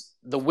conference.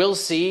 The "we'll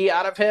see"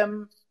 out of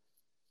him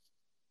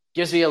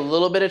gives me a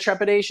little bit of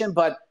trepidation,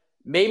 but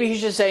maybe he's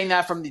just saying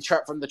that from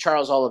the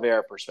Charles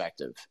Oliveira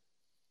perspective.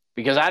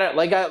 Because I don't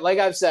like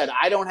I've said,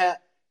 I don't have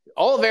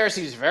Oliveira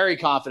seems very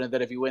confident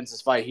that if he wins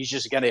this fight, he's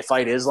just going to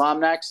fight Islam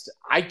next.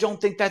 I don't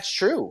think that's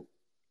true.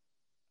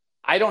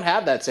 I don't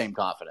have that same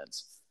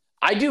confidence.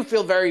 I do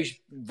feel very,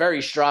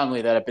 very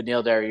strongly that if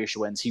Beneil Dariush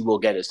wins, he will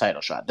get his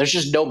title shot. There's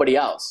just nobody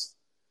else.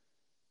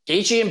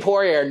 Gaethje and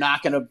Poirier are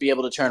not going to be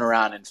able to turn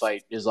around and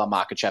fight Islam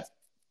Makhachev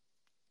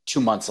 2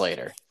 months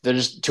later. They're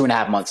just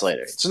 2.5 months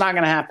later. It's not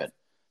going to happen.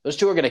 Those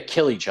two are going to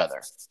kill each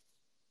other.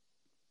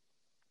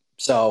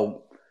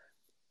 So,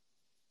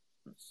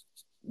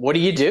 what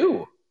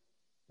do?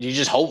 You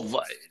just hope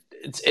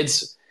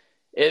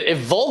if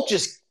Volk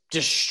just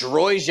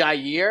destroys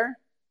Jair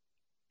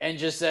and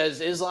just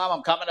says, Islam,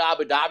 I'm coming to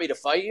Abu Dhabi to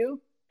fight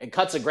you, and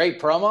cuts a great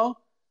promo,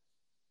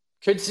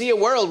 could see a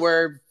world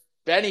where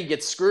Benny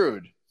gets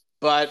screwed.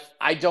 But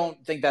I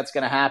don't think that's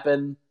going to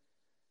happen.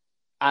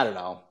 I don't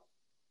know.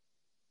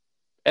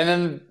 And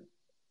then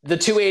the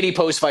 280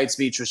 post-fight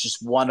speech was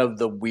just one of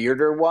the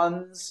weirder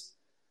ones.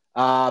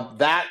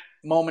 That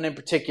moment in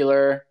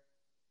particular,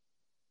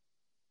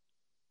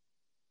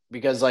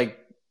 because like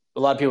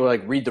a lot of people are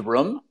like, read the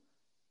room.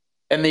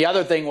 And the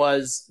other thing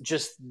was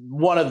just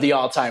one of the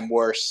all-time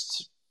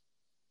worst,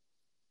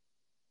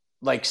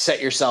 like,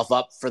 set yourself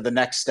up for the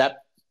next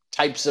step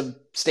types of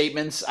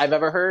statements I've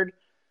ever heard.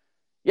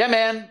 Yeah,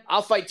 man,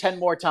 I'll fight 10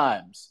 more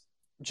times.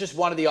 Just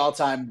one of the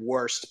all-time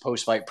worst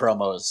post-fight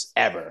promos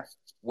ever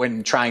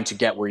when trying to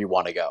get where you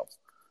want to go.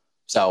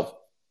 So,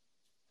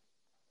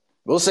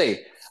 we'll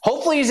see.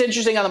 Hopefully he's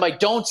interesting on the mic.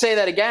 Don't say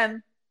that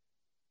again.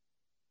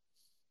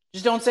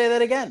 Just don't say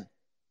that again.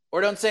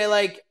 Or don't say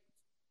like,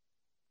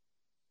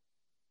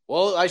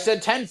 well, I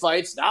said 10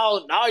 fights. Now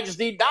I just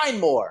need 9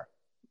 more.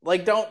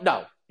 Like,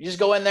 no. You just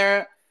go in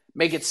there,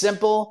 make it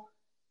simple.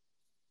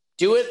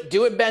 Do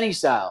it Benny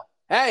style.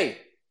 Hey,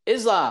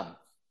 Islam,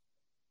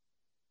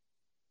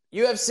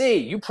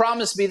 UFC, you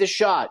promised me the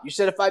shot. You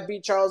said if I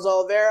beat Charles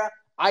Oliveira,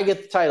 I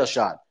get the title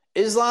shot.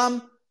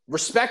 Islam,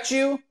 respect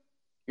you.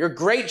 You're a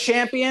great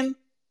champion,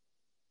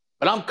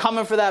 but I'm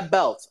coming for that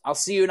belt. I'll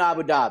see you in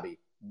Abu Dhabi.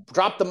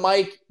 Drop the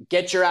mic,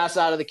 get your ass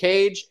out of the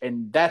cage,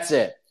 and that's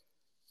it.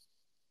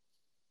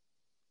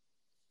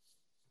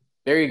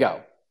 There you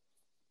go.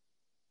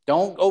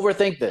 Don't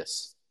overthink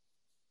this.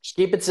 Just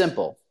keep it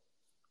simple.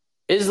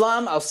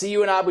 Islam, I'll see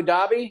you in Abu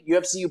Dhabi.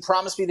 UFC, you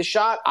promised me the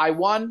shot. I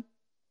won.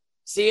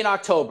 See you in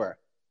October.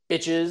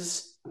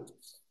 Bitches.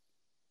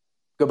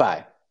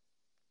 Goodbye.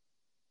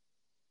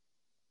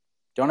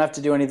 Don't have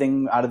to do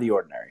anything out of the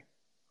ordinary.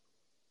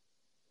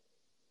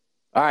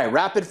 All right,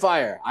 rapid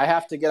fire. I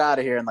have to get out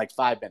of here in like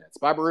 5 minutes.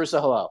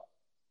 Barbarossa, hello.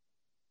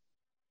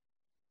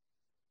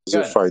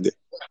 Good. Friday.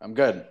 I'm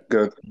good.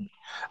 Good.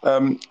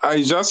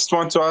 I just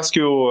want to ask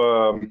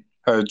you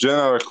a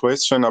general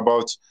question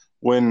about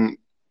when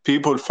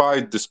people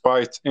fight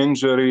despite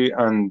injury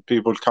and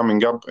people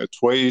coming up at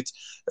weight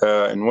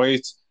in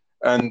weight,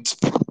 and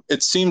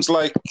it seems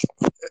like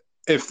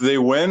if they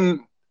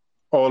win,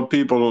 all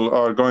people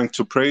are going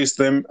to praise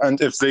them,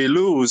 and if they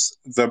lose,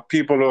 the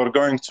people are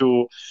going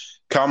to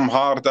come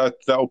hard at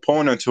the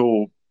opponent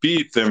who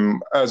beat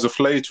them. As of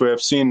late, we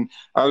have seen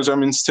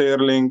Aljamain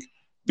Sterling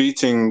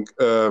beating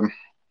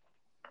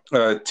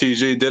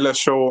TJ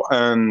Dillashaw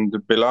and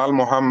Bilal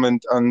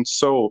Muhammad, and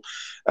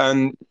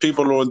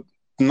people would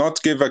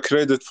not give a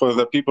credit for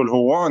the people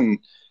who won,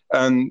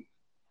 and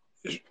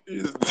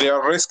they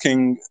are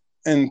risking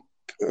in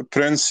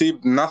principle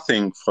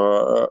nothing.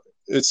 For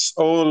it's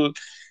all,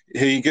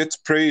 he gets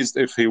praised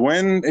if he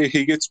win,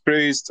 he gets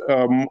praised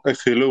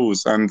if he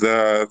lose, and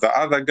the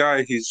other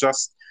guy, he's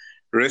just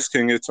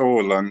risking it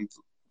all, and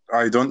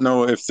I don't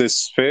know if this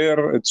is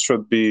fair. It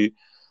should be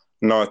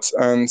not.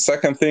 And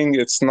second thing,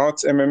 it's not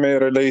MMA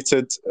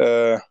related.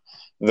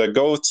 The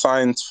GOAT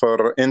signed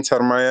for Inter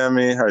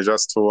Miami. I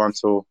just want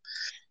to,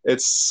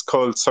 it's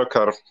called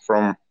soccer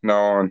from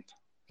now on.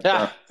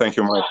 Yeah. Thank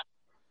you, Mike.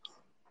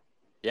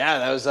 Yeah,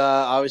 that was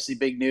obviously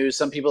big news.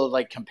 Some people have,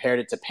 like, compared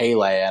it to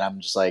Pele, and I'm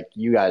just like,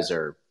 you guys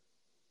are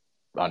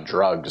on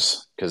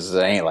drugs because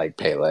it ain't like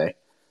Pele.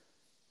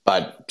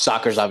 But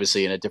soccer's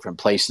obviously in a different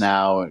place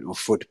now.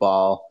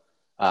 Football,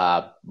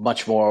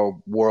 much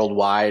more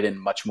worldwide and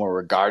much more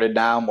regarded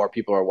now. More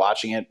people are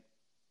watching it.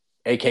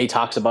 AK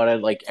talks about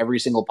it like every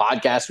single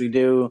podcast we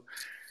do.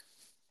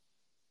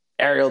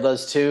 Ariel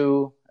does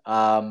too.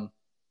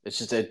 It's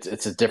just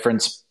it's a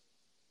difference.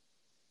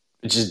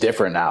 It's just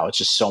different now. It's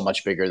just so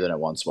much bigger than it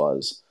once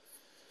was.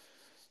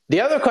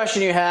 The other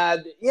question you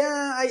had,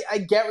 yeah, I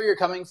get where you're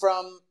coming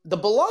from. The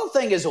Bilal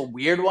thing is a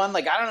weird one.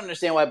 Like, I don't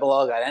understand why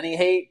Bilal got any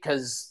hate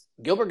because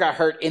Gilbert got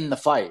hurt in the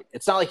fight.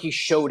 It's not like he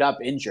showed up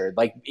injured.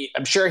 Like,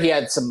 I'm sure he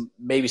had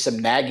maybe some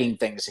nagging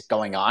things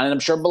going on, and I'm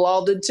sure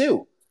Bilal did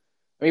too.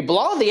 I mean,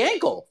 Bilal had the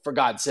ankle, for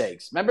God's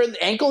sakes. Remember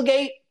the ankle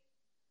gate?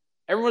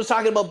 Everyone was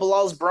talking about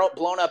Bilal's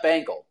blown up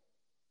ankle.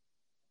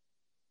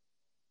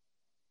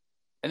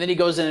 And then he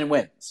goes in and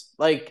wins.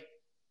 Like,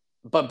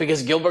 but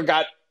because Gilbert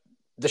got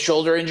the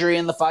shoulder injury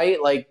in the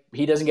fight, like,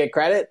 he doesn't get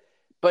credit.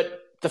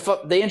 But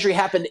the injury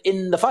happened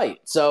in the fight.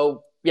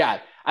 So, yeah,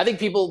 I think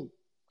people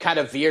kind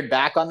of veered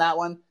back on that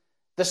one.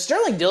 The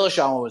Sterling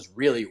Dillashaw one was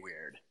really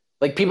weird.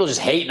 Like, people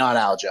just hating on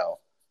Aljo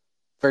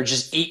for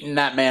just eating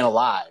that man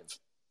alive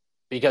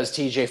because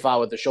TJ fought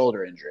with the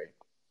shoulder injury.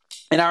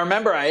 And I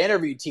remember I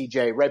interviewed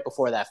TJ right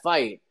before that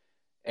fight,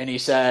 and he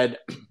said,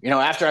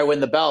 after I win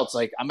the belts,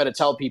 like, I'm going to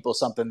tell people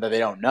something that they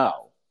don't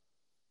know.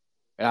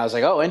 And I was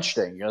like, oh,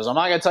 interesting. He goes, I'm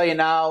not going to tell you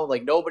now.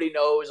 Like, nobody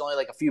knows. Only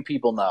like a few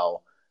people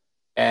know.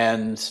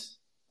 And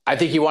I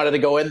think he wanted to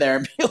go in there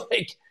and be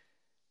like,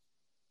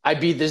 I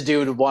beat this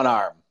dude with one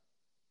arm.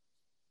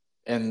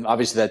 And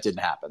obviously that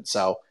didn't happen.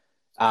 So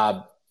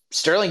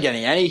Sterling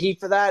getting any heat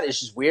for that is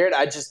just weird.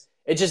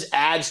 It just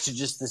adds to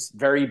just this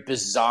very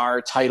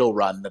bizarre title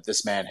run that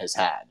this man has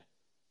had.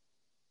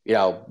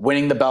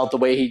 Winning the belt the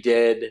way he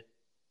did,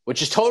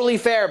 which is totally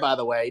fair, by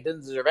the way. He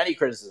doesn't deserve any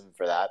criticism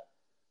for that.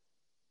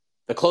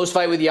 The close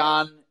fight with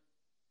Jan,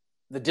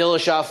 the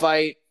Dillashaw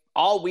fight,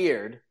 all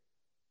weird.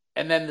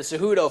 And then the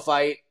Cejudo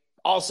fight,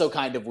 also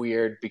kind of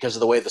weird because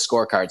of the way the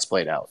scorecards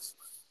played out.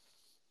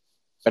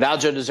 But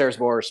Aljo deserves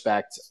more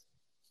respect.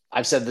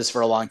 I've said this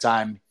for a long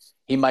time.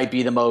 He might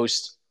be the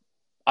most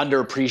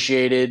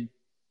underappreciated.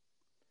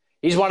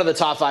 He's one of the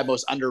top 5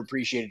 most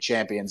underappreciated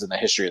champions in the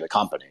history of the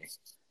company.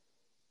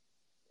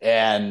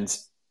 And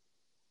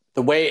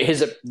the way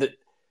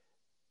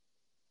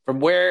from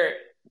where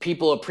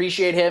people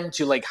appreciate him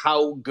to like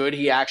how good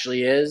he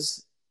actually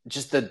is,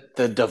 just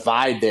the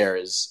divide there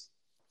is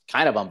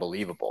kind of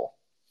unbelievable.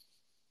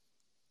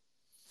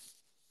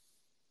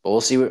 But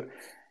we'll see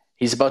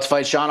he's about to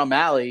fight Sean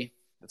O'Malley.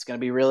 It's going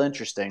to be real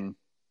interesting.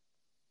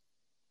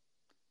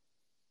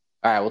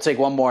 All right, we'll take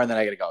one more and then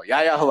I got to go.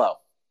 Yeah, hello.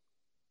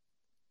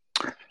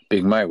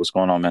 Big Mike, what's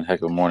going on, man?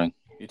 Heck of a morning.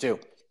 You too.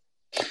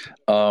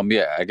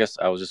 Yeah, I guess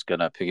I was just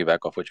gonna piggyback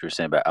off what you were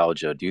saying about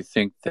Aljo. Do you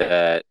think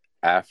that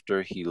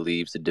after he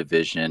leaves the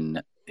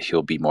division,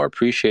 he'll be more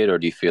appreciated, or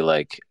do you feel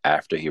like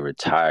after he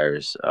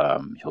retires,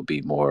 he'll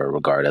be more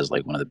regarded as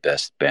like one of the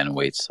best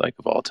bantamweights like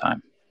of all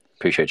time?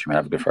 Appreciate you, man.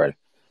 Have a good Friday.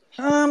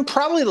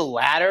 Probably the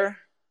latter.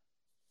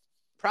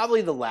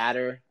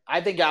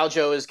 I think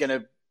Aljo is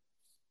gonna.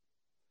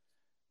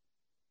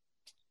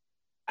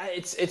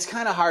 It's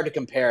kind of hard to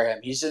compare him.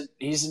 He's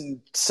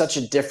in such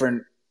a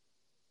different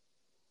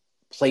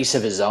place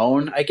of his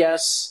own, I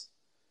guess.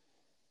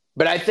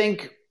 But I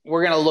think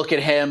we're going to look at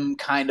him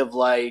kind of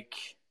like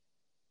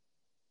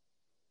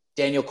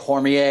Daniel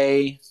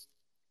Cormier,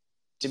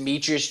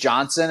 Demetrius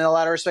Johnson in a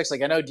lot of respects.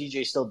 Like, I know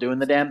DJ's still doing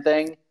the damn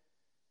thing,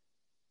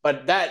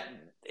 but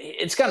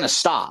it's going to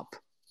stop.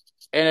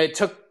 And it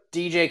took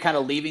DJ kind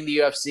of leaving the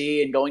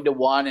UFC and going to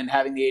one and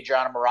having the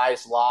Adriano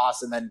Moraes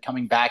loss and then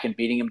coming back and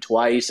beating him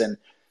twice, and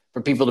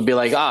for people to be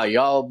like, oh,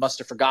 y'all must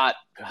have forgot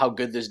how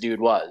good this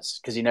dude was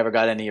because he never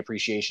got any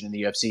appreciation in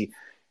the UFC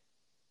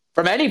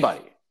from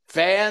anybody.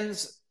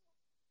 Fans,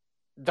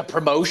 the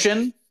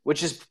promotion,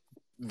 which is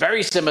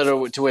very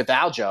similar to with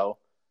Aljo.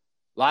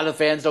 A lot of the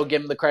fans don't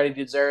give him the credit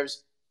he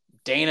deserves.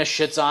 Dana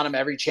shits on him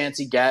every chance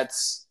he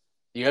gets.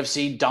 The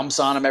UFC dumps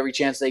on him every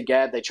chance they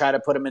get. They try to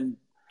put him in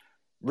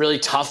really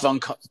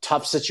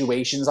tough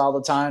situations all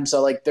the time.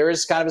 So, like, there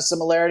is kind of a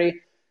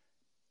similarity.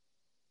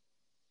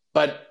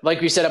 But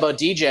like we said about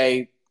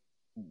DJ,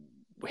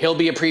 he'll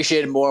be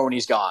appreciated more when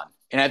he's gone.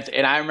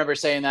 And I remember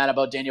saying that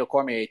about Daniel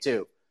Cormier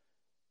too.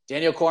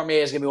 Daniel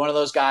Cormier is going to be one of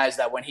those guys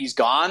that when he's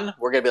gone,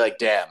 we're going to be like,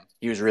 damn,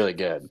 he was really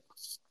good.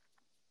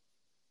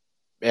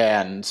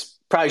 And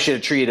probably should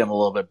have treated him a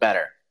little bit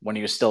better when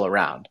he was still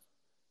around.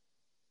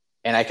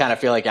 And I kind of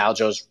feel like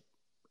Aljo's,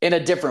 in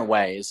a different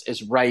way,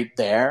 is right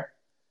there.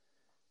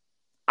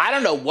 I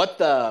don't know what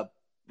the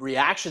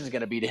reaction is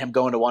going to be to him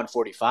going to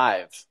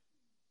 145.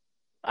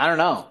 I don't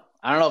know.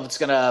 I don't know if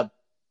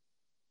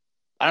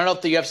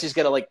the UFC is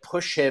going to like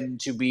push him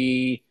to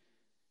be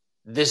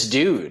this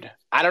dude.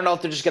 I don't know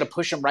if they're just going to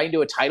push him right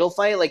into a title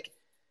fight. Like,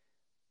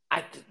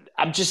 I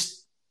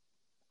just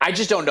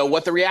don't know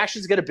what the reaction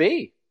is going to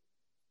be.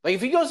 Like,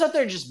 if he goes out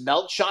there and just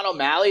melts Sean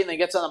O'Malley and then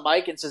gets on the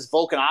mic and says,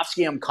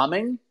 Volkanovski, I'm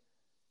coming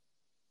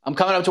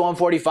up to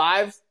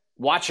 145.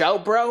 Watch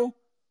out, bro.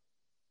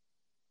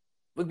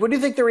 Like, what do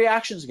you think the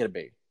reaction is going to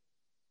be?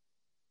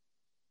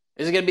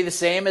 Is it going to be the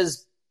same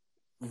as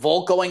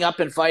Volk going up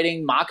and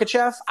fighting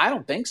Makhachev? I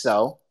don't think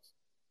so.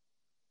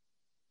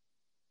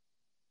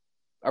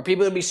 Are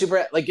people going to be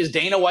super... Like, is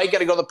Dana White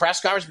going to go to the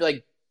press conference and be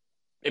like,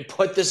 and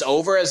put this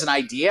over as an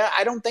idea?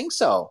 I don't think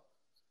so.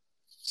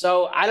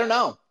 So, I don't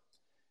know.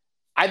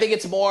 I think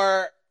it's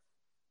more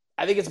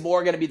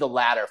going to be the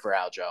latter for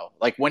Aljo.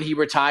 Like, when he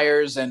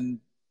retires and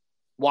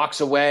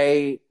walks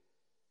away,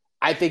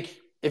 I think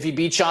if he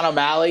beats Sean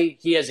O'Malley,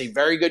 he has a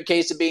very good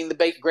case of being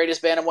the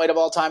greatest bantamweight of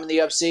all time in the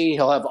UFC.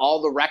 He'll have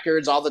all the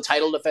records, all the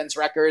title defense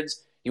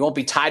records. He won't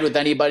be tied with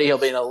anybody. He'll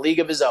be in a league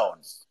of his own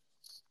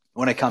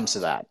when it comes to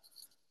that.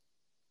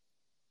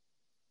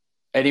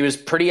 And he was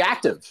pretty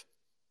active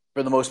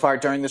for the most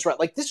part during this run.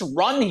 Like, this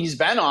run he's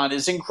been on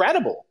is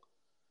incredible.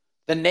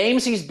 The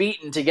names he's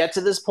beaten to get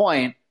to this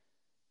point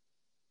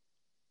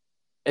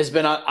has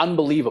been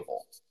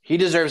unbelievable. He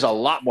deserves a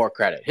lot more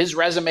credit. His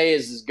resume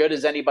is as good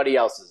as anybody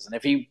else's. And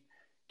if he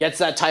gets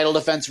that title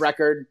defense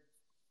record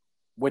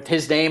with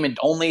his name and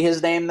only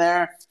his name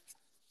there,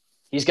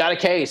 he's got a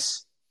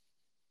case.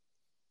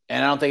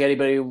 And I don't think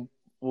anybody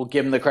will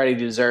give him the credit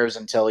he deserves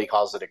until he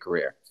calls it a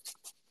career.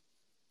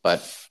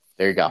 But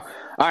there you go.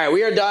 All right,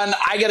 we are done.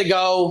 I got to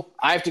go.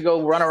 I have to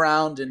go run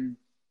around and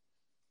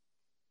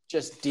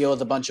just deal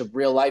with a bunch of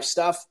real life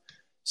stuff.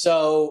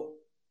 So,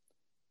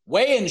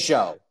 weigh-in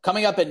show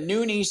coming up at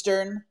noon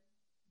Eastern.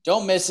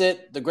 Don't miss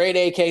it. The great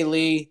AK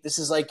Lee. This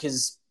is like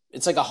it's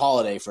like a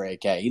holiday for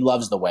AK. He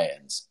loves the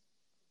weigh-ins.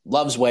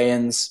 Loves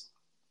weigh-ins.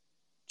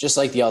 Just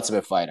like the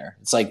Ultimate Fighter.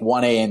 It's like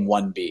 1A and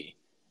 1B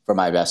for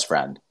my best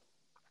friend.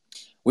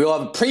 We will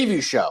have a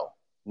preview show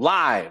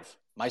live.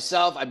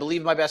 Myself, I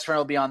believe my best friend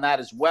will be on that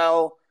as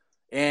well.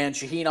 And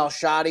Shaheen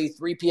Al-Shadi,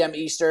 3 p.m.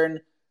 Eastern.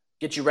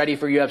 Get you ready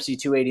for UFC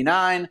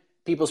 289.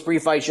 People's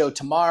Pre-Fight Show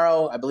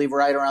tomorrow. I believe we're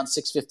right around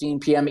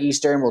 6:15 p.m.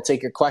 Eastern. We'll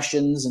take your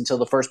questions until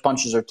the first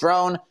punches are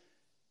thrown.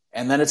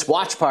 And then it's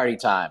watch party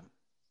time.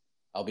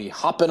 I'll be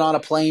hopping on a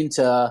plane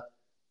to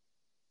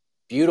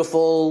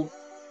beautiful,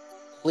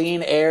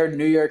 clean-aired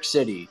New York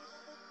City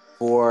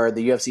for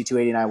the UFC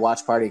 289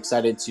 watch party.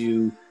 Excited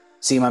to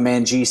see my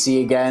man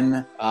GC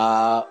again.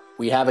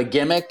 We have a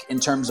gimmick in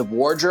terms of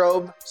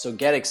wardrobe, so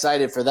get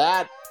excited for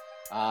that.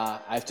 I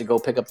have to go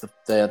pick up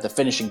the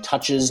finishing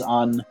touches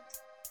on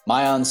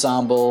my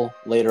ensemble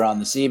later on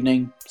this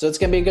evening. So it's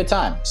going to be a good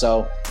time.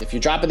 So if you're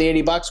dropping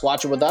the $80,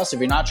 watch it with us. If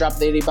you're not dropping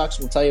the $80,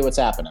 we'll tell you what's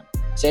happening.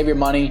 Save your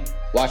money.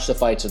 Watch the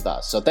fights with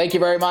us. So thank you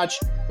very much.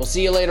 We'll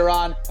see you later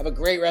on. Have a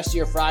great rest of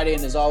your Friday.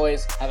 And as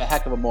always, have a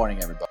heck of a morning,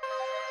 everybody.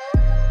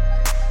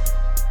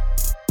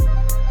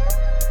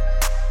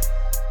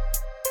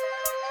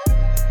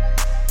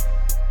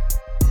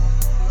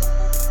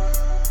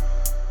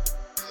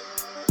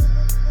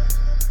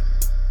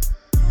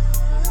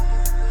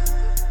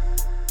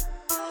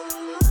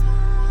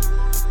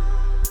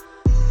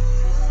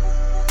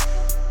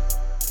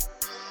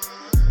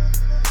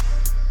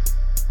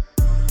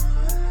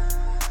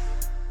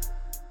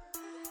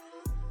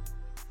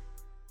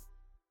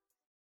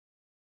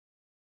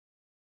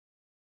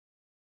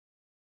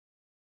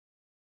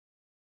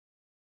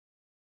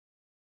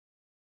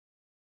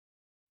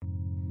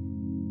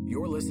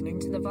 You're listening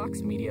to the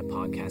Vox Media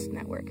Podcast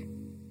Network.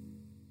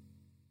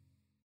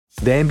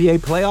 The NBA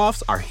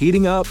playoffs are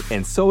heating up,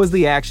 and so is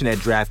the action at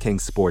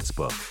DraftKings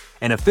Sportsbook,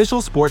 an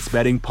official sports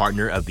betting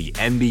partner of the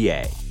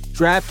NBA.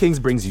 DraftKings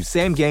brings you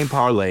same-game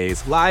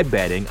parlays, live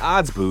betting,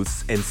 odds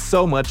boosts, and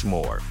so much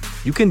more.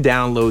 You can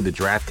download the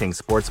DraftKings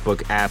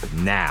Sportsbook app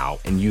now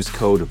and use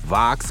code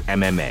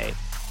VOXMMA.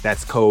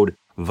 That's code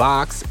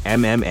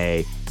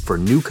VOXMMA for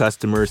new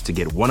customers to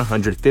get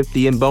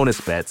 $150 in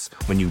bonus bets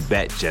when you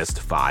bet just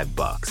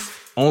 $5.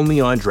 Only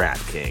on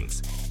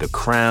DraftKings. The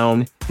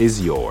crown is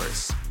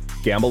yours.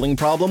 Gambling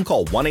problem?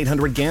 Call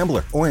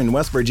 1-800-GAMBLER. Or in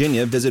West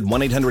Virginia, visit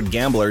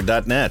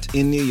 1-800-GAMBLER.net.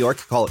 In New York,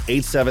 call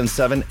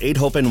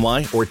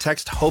 877-8-HOPE-NY or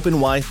text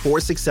HOPE-NY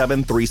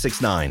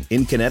 467-369.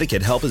 In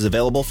Connecticut, help is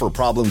available for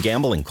problem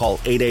gambling. Call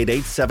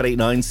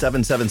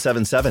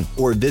 888-789-7777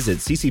 or visit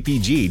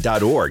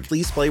ccpg.org.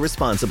 Please play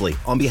responsibly.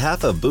 On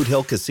behalf of Boot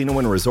Hill Casino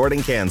and Resort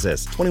in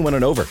Kansas, 21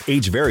 and over.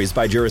 Age varies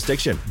by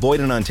jurisdiction. Void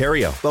in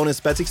Ontario. Bonus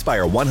bets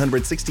expire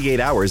 168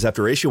 hours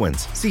after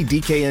issuance. See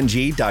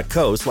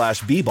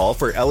dkng.co/bball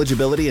for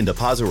eligibility and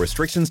deposit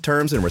restrictions,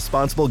 terms, and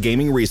responsible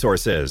gaming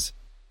resources.